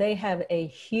 So they have a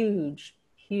huge,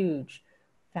 huge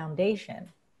foundation.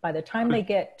 By the time they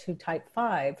get to Type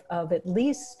 5, of at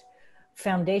least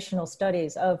foundational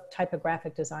studies of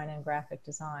typographic design and graphic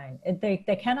design.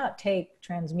 They cannot take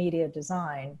transmedia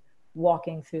design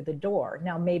walking through the door.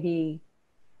 Now, maybe,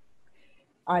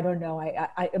 I don't know,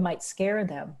 it might scare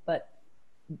them, but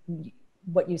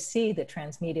what you see, the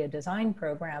Transmedia design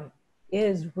program,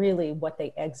 is really what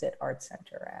they exit Art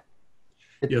Center at.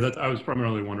 Yeah, I was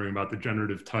primarily wondering about the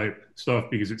generative type stuff,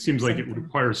 because it seems like it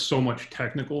requires so much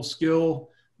technical skill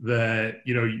that,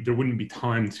 you know, there wouldn't be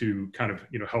time to kind of,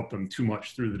 you know, help them too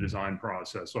much through the design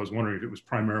process. So I was wondering if it was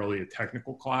primarily a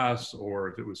technical class or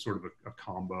if it was sort of a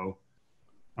combo.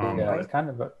 Yeah, it's kind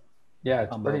of a, yeah,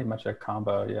 it's pretty much a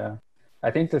combo. Yeah. I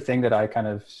think the thing that I kind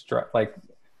of struck, like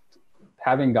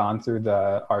having gone through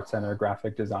the Art Center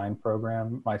graphic design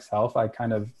program myself, I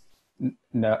kind of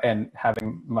know, and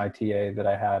having my TA that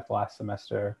I had last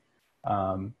semester,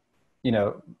 you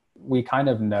know, we kind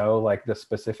of know like the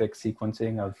specific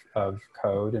sequencing of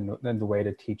code and the way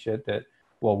to teach it that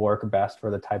will work best for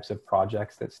the types of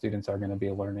projects that students are going to be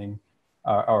learning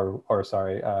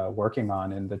working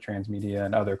on in the Transmedia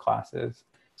and other classes.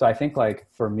 So I think like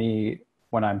for me,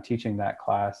 when I'm teaching that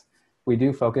class, we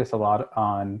do focus a lot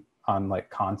on like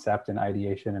concept and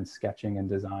ideation and sketching and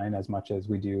design as much as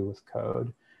we do with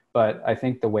code. But I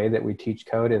think the way that we teach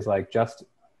code is like just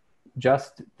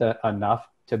enough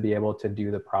to be able to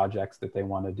do the projects that they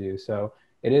want to do. So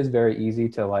it is very easy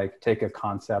to like take a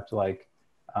concept like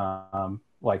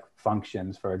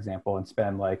functions, for example, and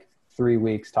spend like 3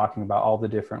 weeks talking about all the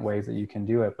different ways that you can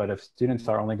do it. But if students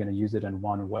are only going to use it in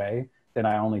one way, then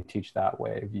I only teach that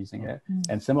way of using it. Mm-hmm.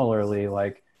 And similarly,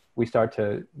 like we start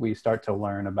to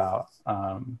learn about,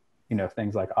 you know,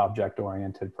 things like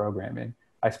object-oriented programming.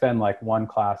 I spend like one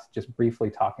class just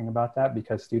briefly talking about that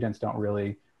because students don't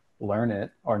really learn it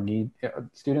or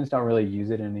students don't really use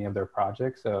it in any of their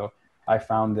projects. So I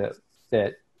found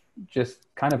that just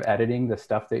kind of editing the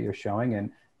stuff that you're showing and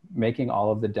making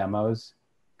all of the demos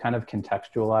kind of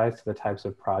contextualized to the types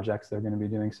of projects they're going to be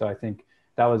doing. So I think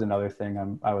that was another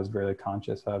thing I was really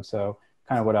conscious of. So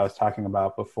kind of what I was talking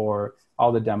about before,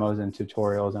 all the demos and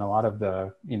tutorials and a lot of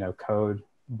the, you know, code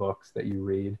books that you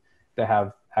read, they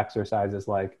have exercises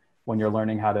like when you're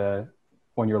learning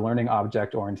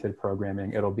object-oriented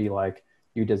programming, it'll be like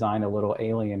you design a little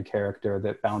alien character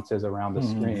that bounces around the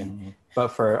screen. But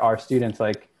for our students,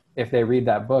 like if they read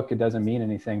that book, it doesn't mean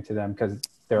anything to them because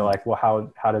they're like,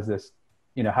 well, how does this,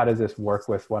 you know, how does this work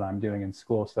with what I'm doing in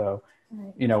school? So,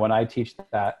 you know, when I teach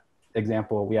that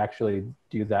example, we actually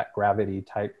do that gravity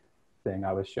type thing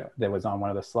that was on one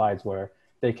of the slides where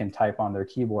they can type on their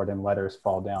keyboard and letters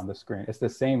fall down the screen. It's the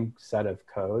same set of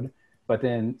code, but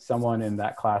then someone in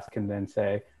that class can then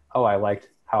say, oh, I liked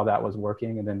how that was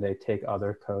working. And then they take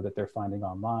other code that they're finding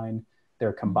online,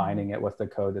 they're combining it with the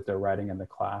code that they're writing in the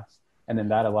class. And then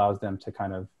that allows them to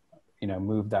kind of, you know,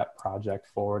 move that project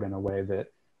forward in a way that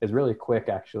is really quick,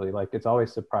 actually. Like it's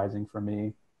always surprising for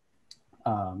me.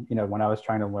 You know, when I was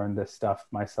trying to learn this stuff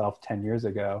myself 10 years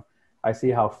ago, I see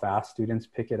how fast students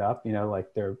pick it up, you know,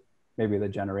 like they're maybe the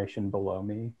generation below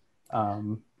me.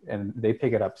 And they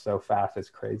pick it up so fast, it's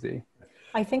crazy.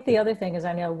 I think the other thing is,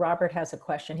 I know Robert has a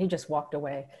question, he just walked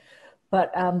away.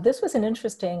 But this was an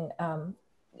interesting,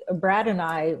 Brad and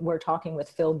I were talking with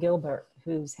Phil Gilbert,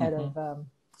 who's head of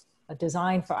a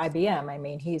design for IBM. I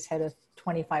mean, he's head of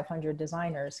 2,500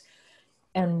 designers.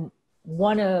 And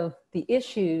one of the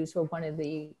issues or one of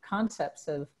the concepts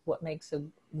of what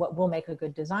will make a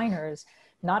good designer is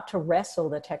not to wrestle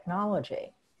the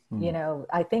technology. You know,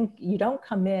 I think you don't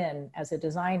come in as a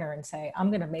designer and say, I'm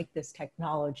going to make this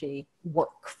technology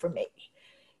work for me.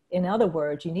 In other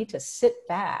words, you need to sit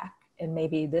back, and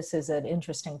maybe this is an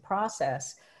interesting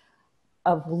process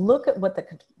of look at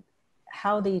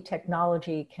how the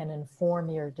technology can inform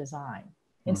your design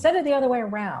instead of the other way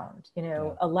around. You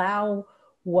know, allow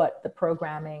what the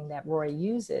programming that Roy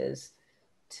uses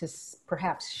to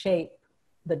perhaps shape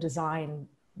the design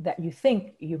that you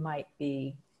think you might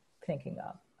be thinking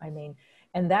of. I mean,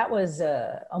 and that was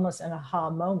almost an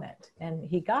aha moment. And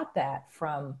he got that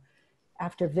from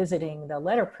after visiting the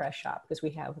letterpress shop, because we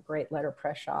have a great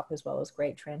letterpress shop as well as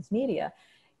great Transmedia.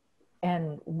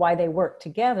 And why they work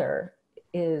together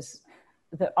is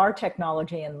that our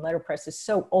technology and letterpress is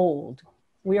so old,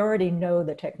 we already know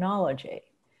the technology.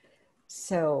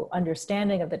 So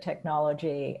understanding of the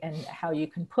technology and how you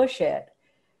can push it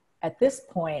at this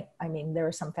point, I mean, there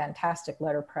are some fantastic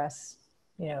letterpress,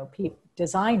 you know,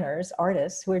 designers,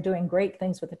 artists who are doing great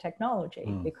things with the technology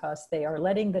because they are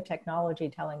letting the technology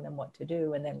telling them what to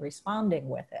do and then responding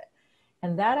with it.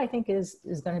 And that I think is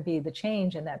going to be the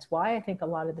change. And that's why I think a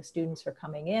lot of the students are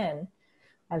coming in,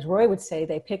 as Roy would say,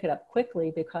 they pick it up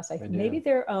quickly because maybe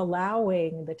they're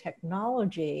allowing the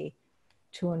technology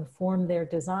to inform their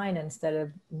design, instead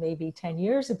of maybe 10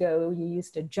 years ago, you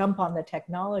used to jump on the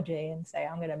technology and say,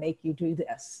 I'm going to make you do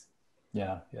this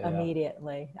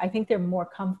immediately. I think they're more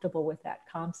comfortable with that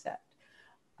concept.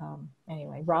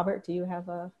 Anyway, Robert, do you have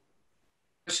a?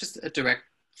 It's just a direct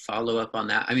follow-up on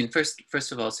that. I mean,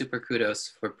 first of all, super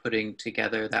kudos for putting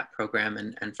together that program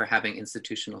and for having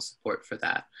institutional support for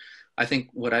that. I think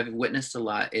what I've witnessed a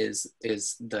lot is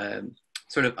the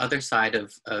sort of other side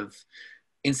of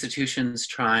institutions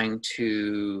trying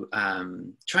to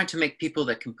make people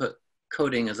that can put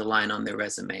coding as a line on their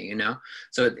resume, you know?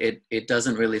 So it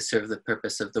doesn't really serve the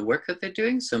purpose of the work that they're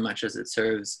doing so much as it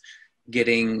serves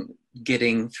getting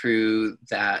through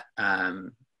that,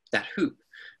 that hoop.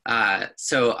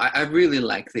 So I really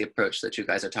like the approach that you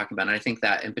guys are talking about. And I think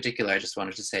that in particular, I just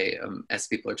wanted to say, as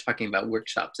people are talking about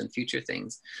workshops and future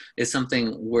things, is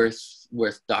something worth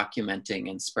documenting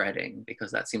and spreading,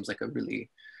 because that seems like a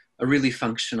really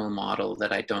functional model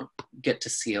that I don't get to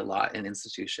see a lot in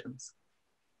institutions.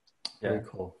 Yeah, very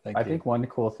cool. Thank you. I think one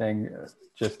cool thing,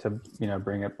 just to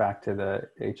bring it back to the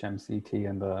HMCT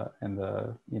and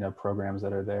the programs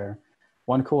that are there.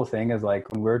 One cool thing is,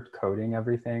 like, when we're coding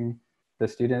everything,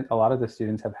 a lot of the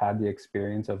students have had the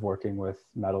experience of working with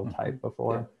metal type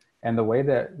before. And the way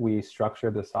that we structure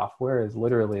the software is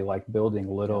literally like building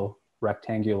little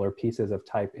rectangular pieces of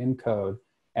type in code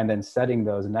and then setting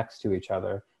those next to each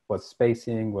other with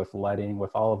spacing, with leading,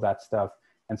 with all of that stuff.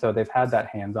 And so they've had that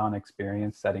hands-on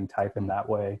experience setting type in that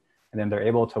way. And then they're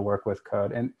able to work with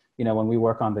code. And, when we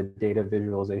work on the data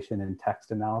visualization and text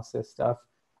analysis stuff,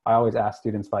 I always ask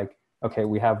students, like, okay,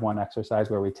 we have one exercise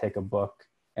where we take a book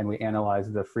and we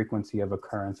analyze the frequency of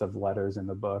occurrence of letters in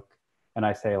the book. And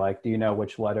I say, like, do you know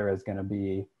which letter is going to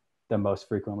be the most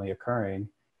frequently occurring?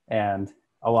 And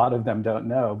a lot of them don't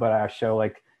know, but I show,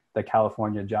 like, the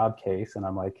California job case, and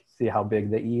I'm like, see how big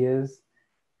the E is?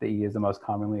 The E is the most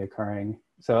commonly occurring.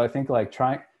 So I think, like,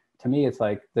 to me, it's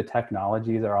like the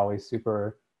technologies are always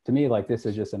super, to me, like, this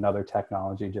is just another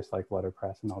technology, just like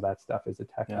letterpress and all that stuff is a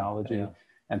technology.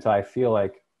 And so I feel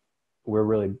like we're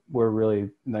really,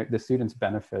 the students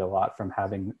benefit a lot from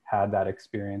having had that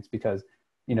experience, because,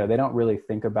 they don't really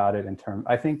think about it in terms,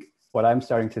 I think what I'm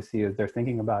starting to see is they're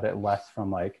thinking about it less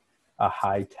from like a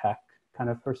high tech kind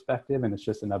of perspective, and it's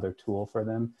just another tool for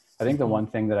them. I think the one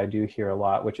thing that I do hear a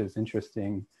lot, which is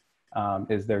interesting,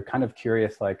 is they're kind of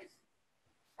curious, like,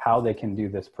 how they can do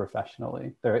this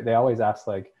professionally. They always ask,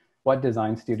 like, what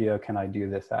design studio can I do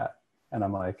this at? And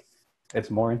I'm like, it's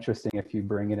more interesting if you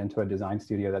bring it into a design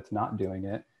studio that's not doing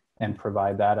it and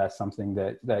provide that as something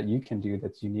that you can do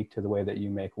that's unique to the way that you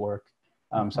make work.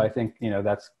 So I think,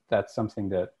 that's something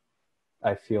that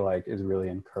I feel like is really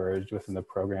encouraged within the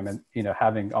program. And,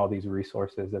 having all these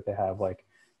resources that they have, like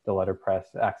the letterpress,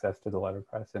 access to the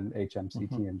letterpress and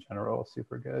HMCT in general, is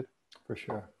super good. For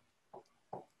sure.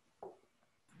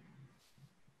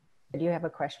 Do you have a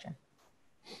question?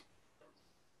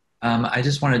 I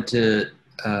just wanted to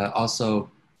also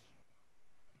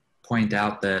point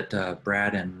out that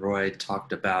Brad and Roy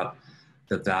talked about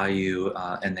the value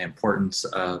and the importance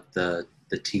of the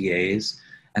TAs,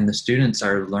 and the students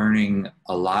are learning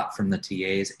a lot from the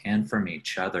TAs and from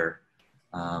each other.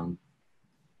 I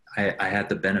had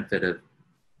the benefit of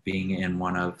being in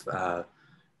one of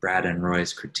Brad and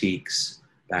Roy's critiques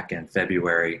back in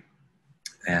February,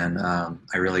 and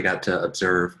I really got to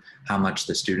observe how much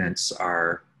the students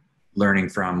are learning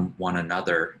from one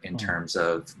another in terms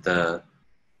of the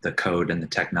code and the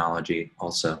technology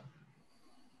also.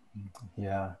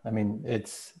 Yeah, I mean,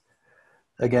 it's,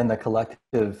 again, the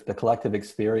collective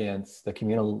experience, the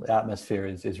communal atmosphere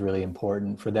is really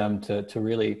important for them to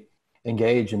really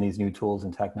engage in these new tools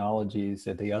and technologies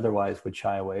that they otherwise would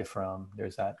shy away from.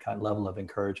 There's that kind of level of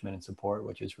encouragement and support,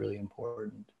 which is really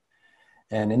important.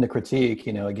 And in the critique,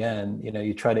 again,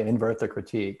 you try to invert the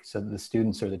critique so that the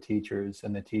students are the teachers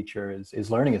and the teacher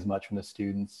is learning as much from the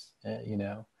students.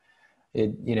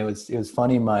 It was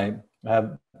funny. I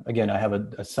have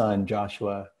a son,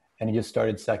 Joshua, and he just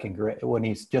started second grade. When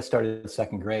he just started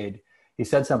second grade, he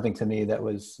said something to me that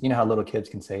was, how little kids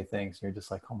can say things. And you're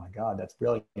just like, oh my God, that's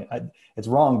brilliant. It's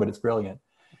wrong, but it's brilliant.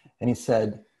 And he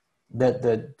said that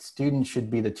the students should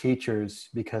be the teachers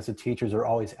because the teachers are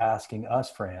always asking us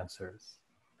for answers.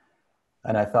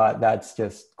 And I thought that's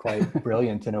just quite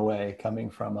brilliant in a way,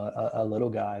 coming from a little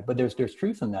guy. But there's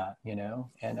truth in that,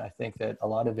 and I think that a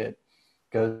lot of it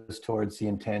goes towards the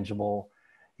intangible,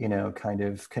 kind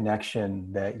of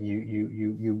connection that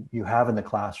you have in the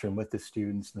classroom with the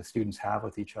students, and the students have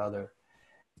with each other.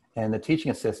 And the teaching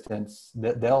assistants,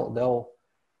 it's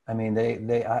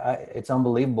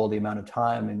unbelievable the amount of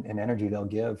time and energy they'll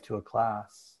give to a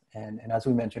class. And as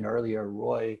we mentioned earlier,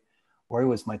 Roy Roy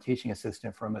was my teaching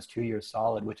assistant for almost 2 years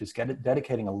solid, which is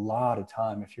dedicating a lot of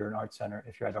time if you're an art center,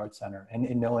 if you're at art center, and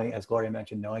knowing, as Gloria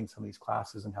mentioned, knowing some of these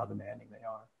classes and how demanding they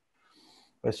are.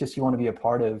 But it's just, you want to be a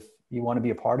part of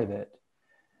it.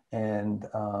 And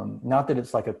not that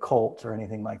it's like a cult or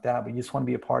anything like that, but you just want to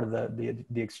be a part of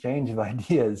the exchange of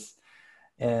ideas.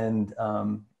 And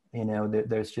you know,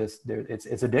 it's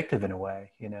addictive in a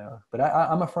way, you know. But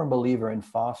I'm a firm believer in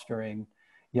fostering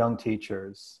young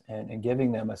teachers and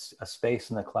giving them a space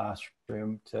in the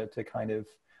classroom to kind of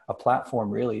a platform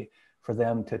really for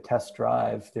them to test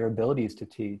drive their abilities to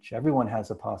teach. Everyone has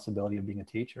a possibility of being a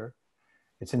teacher.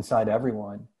 It's inside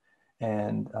everyone.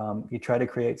 And you try to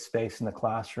create space in the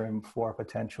classroom for a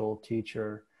potential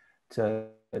teacher to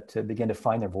begin to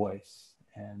find their voice.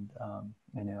 And,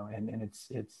 you know, and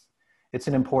it's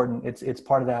an important, it's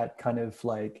part of that kind of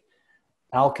like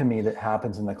alchemy that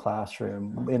happens in the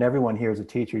classroom. And everyone here is a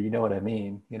teacher, you know what I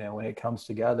mean? You know, when it comes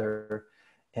together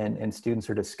and students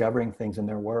are discovering things in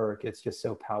their work, it's just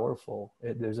so powerful.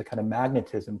 There's a kind of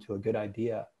magnetism to a good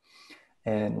idea.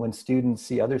 And when students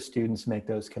see other students make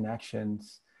those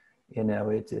connections, you know,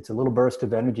 it's a little burst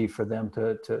of energy for them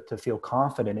to feel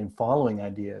confident in following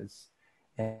ideas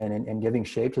and giving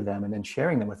shape to them, and then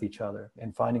sharing them with each other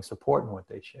and finding support in what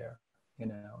they share, you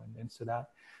know. And so that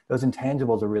those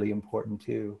intangibles are really important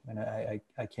too. And I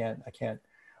can't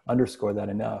underscore that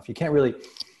enough. You can't really,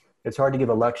 it's hard to give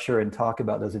a lecture and talk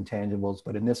about those intangibles,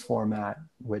 but in this format,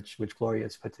 which Gloria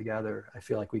has put together, I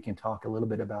feel like we can talk a little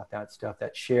bit about that stuff,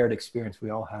 that shared experience we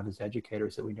all have as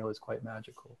educators that we know is quite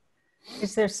magical.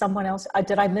 Is there someone else?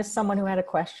 Did I miss someone who had a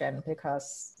question?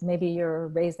 Because maybe your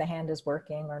raise the hand is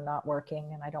working or not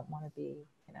working, and I don't want to be,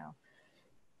 you know,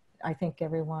 I think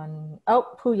everyone, oh,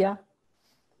 Puya,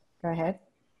 go ahead.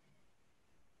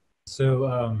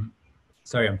 So,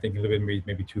 sorry, I'm thinking a little bit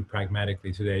maybe too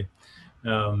pragmatically today.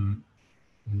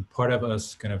 Part of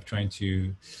us kind of trying to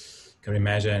kind of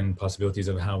imagine possibilities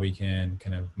of how we can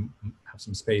kind of have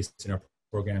some space in our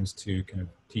programs to kind of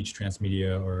teach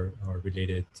transmedia or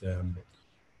related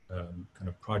kind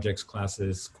of projects,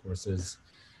 classes, courses.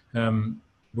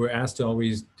 We're asked to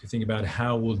always to think about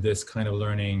how will this kind of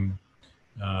learning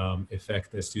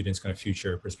affect the students' kind of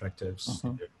future perspectives,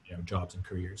 in their, you know, jobs and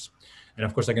careers. And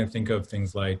of course, I can think of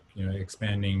things like, you know,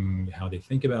 expanding how they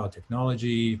think about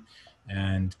technology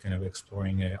and kind of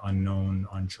exploring unknown,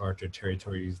 uncharted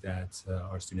territories that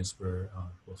our students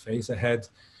will face ahead.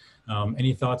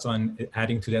 Any thoughts on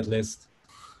adding to that list?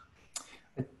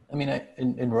 I mean,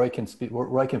 and Roy can speak.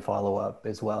 Roy can follow up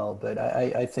as well. But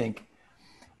I think,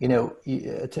 you know,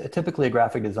 typically a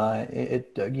graphic design,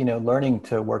 you know, learning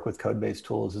to work with code-based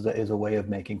tools is a way of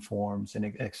making forms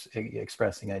and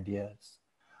expressing ideas.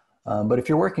 But if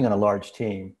you're working on a large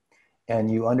team and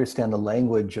you understand the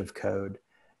language of code,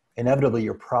 inevitably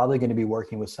you're probably going to be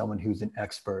working with someone who's an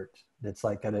expert that's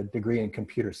like got a degree in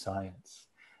computer science,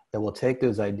 that will take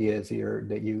those ideas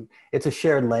it's a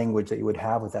shared language that you would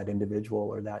have with that individual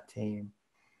or that team.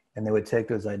 And they would take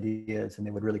those ideas and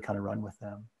they would really kind of run with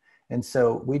them. And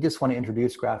so we just want to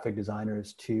introduce graphic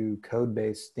designers to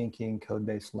code-based thinking,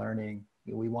 code-based learning.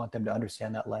 We want them to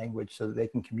understand that language so that they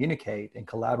can communicate and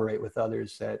collaborate with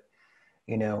others that,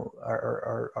 you know,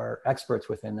 are experts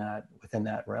within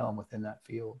that realm, within that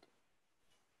field.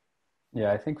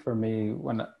 Yeah, I think for me,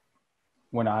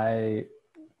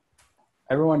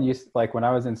 everyone used, like when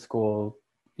I was in school,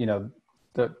 you know,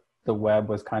 the web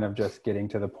was kind of just getting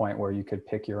to the point where you could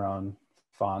pick your own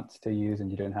fonts to use and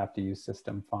you didn't have to use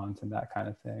system fonts and that kind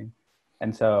of thing.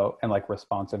 And so, and like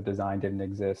responsive design didn't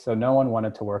exist. So no one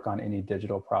wanted to work on any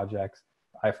digital projects.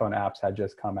 iPhone apps had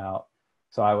just come out.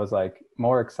 So I was like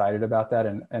more excited about that.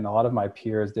 And a lot of my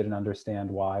peers didn't understand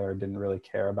why or didn't really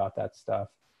care about that stuff.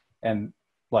 And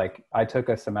like I took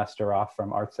a semester off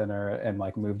from Art Center and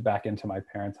like moved back into my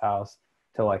parents' house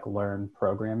to like learn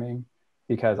programming,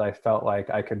 because I felt like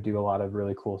I could do a lot of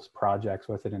really cool projects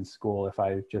with it in school if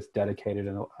I just dedicated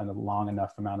a long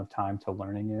enough amount of time to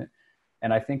learning it.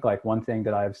 And I think like one thing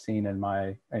that I've seen in my,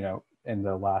 you know, in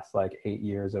the last like 8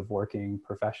 years of working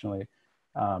professionally,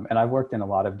 and I've worked in a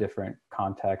lot of different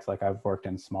contexts. Like I've worked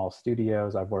in small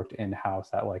studios, I've worked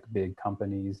in-house at like big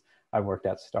companies, I've worked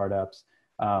at startups.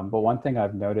 But one thing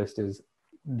I've noticed is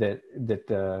that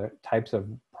the types of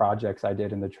projects I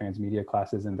did in the transmedia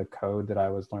classes and the code that I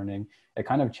was learning, it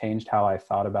kind of changed how I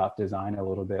thought about design a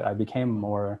little bit. I became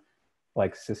more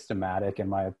like systematic in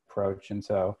my approach. And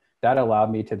so that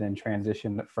allowed me to then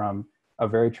transition from a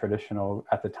very traditional,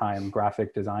 at the time,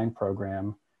 graphic design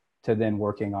program to then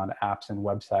working on apps and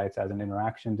websites as an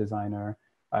interaction designer,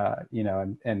 you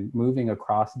know, and moving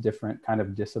across different kind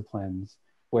of disciplines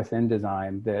within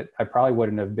design that I probably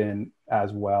wouldn't have been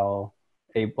as well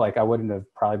I wouldn't have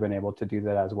probably been able to do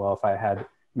that as well if I had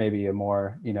maybe a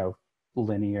more, you know,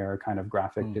 linear kind of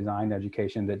graphic design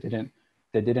education that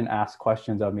didn't ask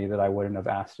questions of me that I wouldn't have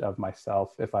asked of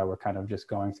myself if I were kind of just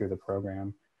going through the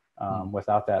program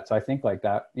without that. So I think like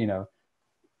that, you know,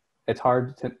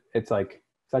 it's like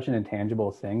such an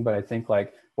intangible thing, but I think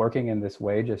like working in this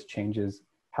way just changes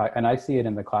how, and I see it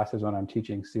in the classes when I'm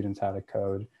teaching students how to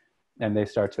code and they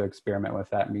start to experiment with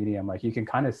that medium. Like you can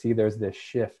kind of see there's this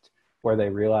shift where they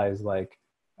realize like,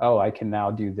 oh, I can now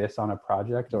do this on a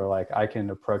project, or like I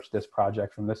can approach this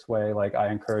project from this way. Like I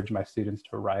encourage my students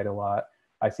to write a lot.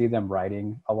 I see them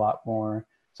writing a lot more.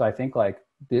 So I think like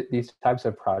these types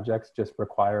of projects just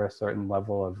require a certain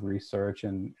level of research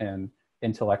and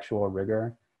intellectual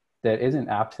rigor that isn't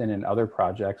absent in other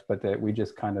projects, but that we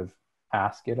just kind of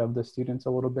ask it of the students a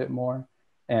little bit more.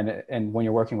 And when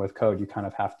you're working with code, you kind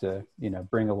of have to, you know,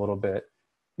 bring a little bit,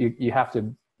 you have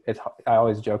to, I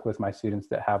always joke with my students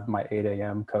that have my 8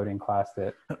 a.m. coding class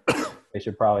that they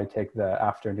should probably take the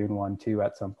afternoon one too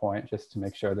at some point, just to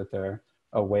make sure that they're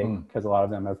awake, because a lot of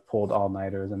them have pulled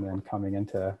all-nighters, and then coming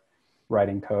into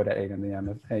writing code at 8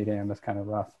 a.m. is kind of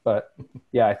rough. But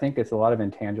yeah, I think it's a lot of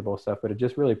intangible stuff, but it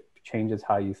just really changes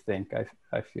how you think,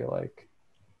 I feel like.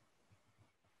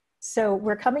 So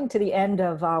we're coming to the end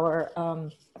of our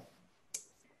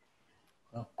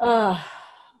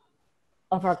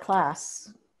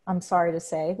class, I'm sorry to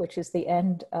say, which is the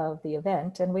end of the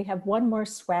event. And we have one more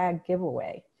swag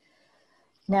giveaway.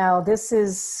 Now this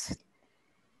is,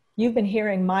 you've been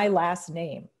hearing my last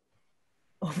name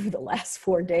over the last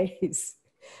 4 days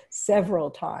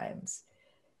several times,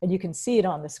 and you can see it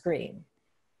on the screen.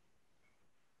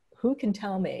 Who can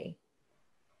tell me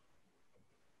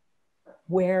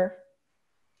where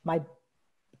my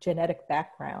genetic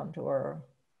background or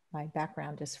my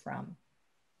background is from?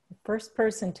 The first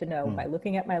person to know by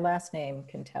looking at my last name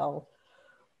can tell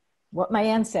what my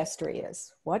ancestry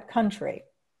is, what country.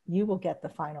 You will get the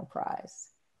final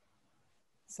prize.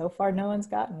 So far, no one's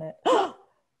gotten it.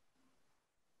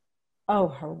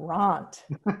 Oh, Harant.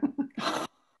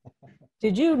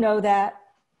 Did you know that?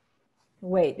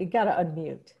 Wait, you gotta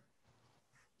unmute.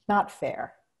 Not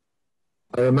fair.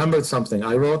 I remembered something.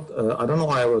 I wrote, I don't know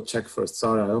why I wrote check first.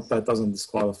 Sorry, I hope that doesn't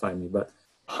disqualify me. But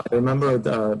I remembered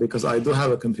because I do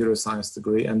have a computer science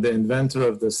degree, and the inventor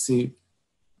of the C++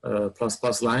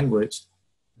 language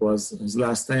his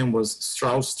last name was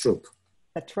Strauss-Trup.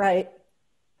 That's right.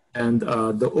 And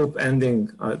the up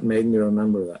ending made me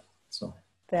remember that. So.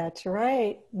 That's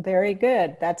right. Very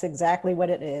good. That's exactly what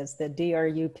it is, the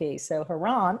DRUP. So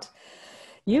Harant,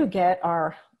 you get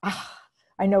our,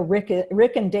 I know Rick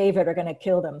and David are going to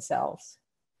kill themselves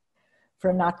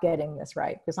for not getting this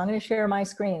right, because I'm going to share my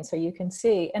screen so you can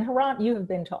see. And Harant, you have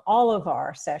been to all of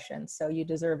our sessions, so you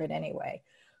deserve it anyway.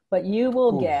 But you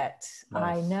will get,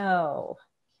 nice. I know,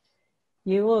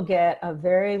 you will get a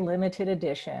very limited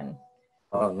edition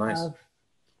of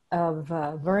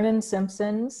Vernon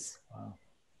Simpson's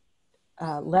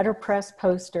letterpress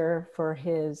poster for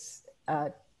his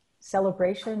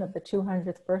celebration of the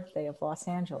 200th birthday of Los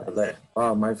Angeles.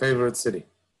 Oh, my favorite city.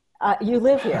 You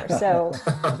live here, so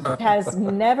it has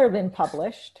never been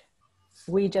published.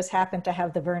 We just happen to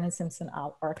have the Vernon Simpson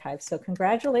archive. So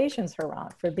congratulations,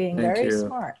 Harant, for being very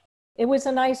smart. It was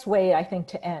a nice way, I think,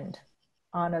 to end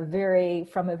on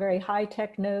from a very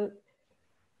high-tech note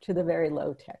to the very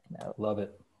low-tech note. Love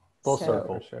it. Full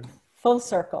circle. Full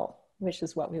circle, which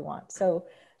is what we want. So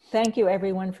thank you,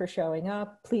 everyone, for showing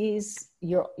up. Please,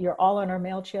 you're all on our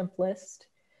MailChimp list.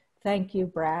 Thank you,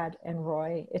 Brad and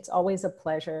Roy. It's always a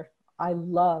pleasure. I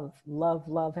love,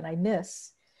 and I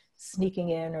miss sneaking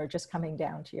in or just coming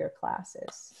down to your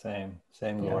classes. Same,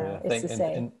 Gloria. It's the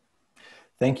same. And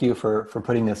thank you for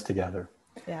putting this together.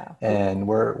 Yeah. And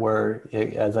we're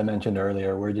as I mentioned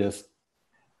earlier,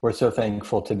 we're so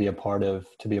thankful to be a part of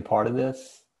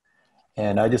this.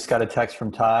 And I just got a text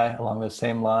from Ty along those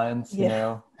same lines, you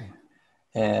know,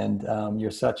 and you're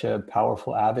such a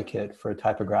powerful advocate for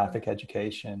typographic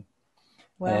education.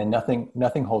 Well, and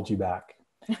nothing holds you back.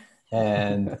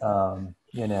 And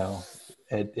you know,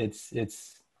 it's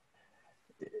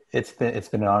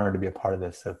been an honor to be a part of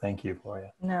this. So thank you,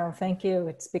 Gloria. No, thank you.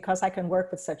 It's because I can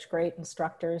work with such great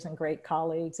instructors and great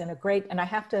colleagues and and I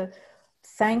have to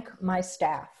thank my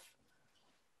staff.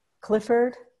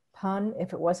 Clifford Pun,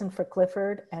 if it wasn't for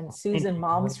Clifford, and Susan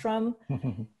Malmstrom,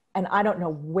 and I don't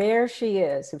know where she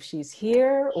is, if she's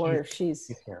here or if she's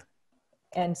here.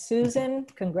 And Susan,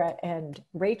 and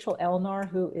Rachel Elnar,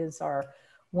 who is our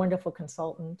wonderful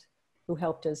consultant who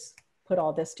helped us put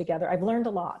all this together. I've learned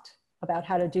a lot about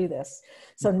how to do this.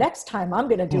 So next time I'm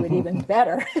going to do it even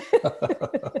better.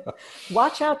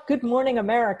 Watch out, Good Morning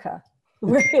America.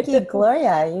 Thank you,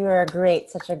 Gloria. You are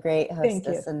such a great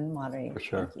hostess and moderator. For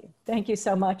sure. Thank you. Thank you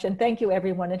so much. And thank you,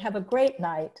 everyone. And have a great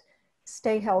night.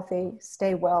 Stay healthy,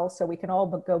 stay well, so we can all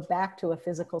go back to a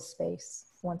physical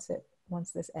space once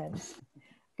this ends.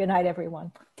 Good night,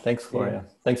 everyone. Thanks, Gloria.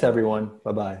 Thanks, everyone.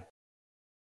 Bye-bye.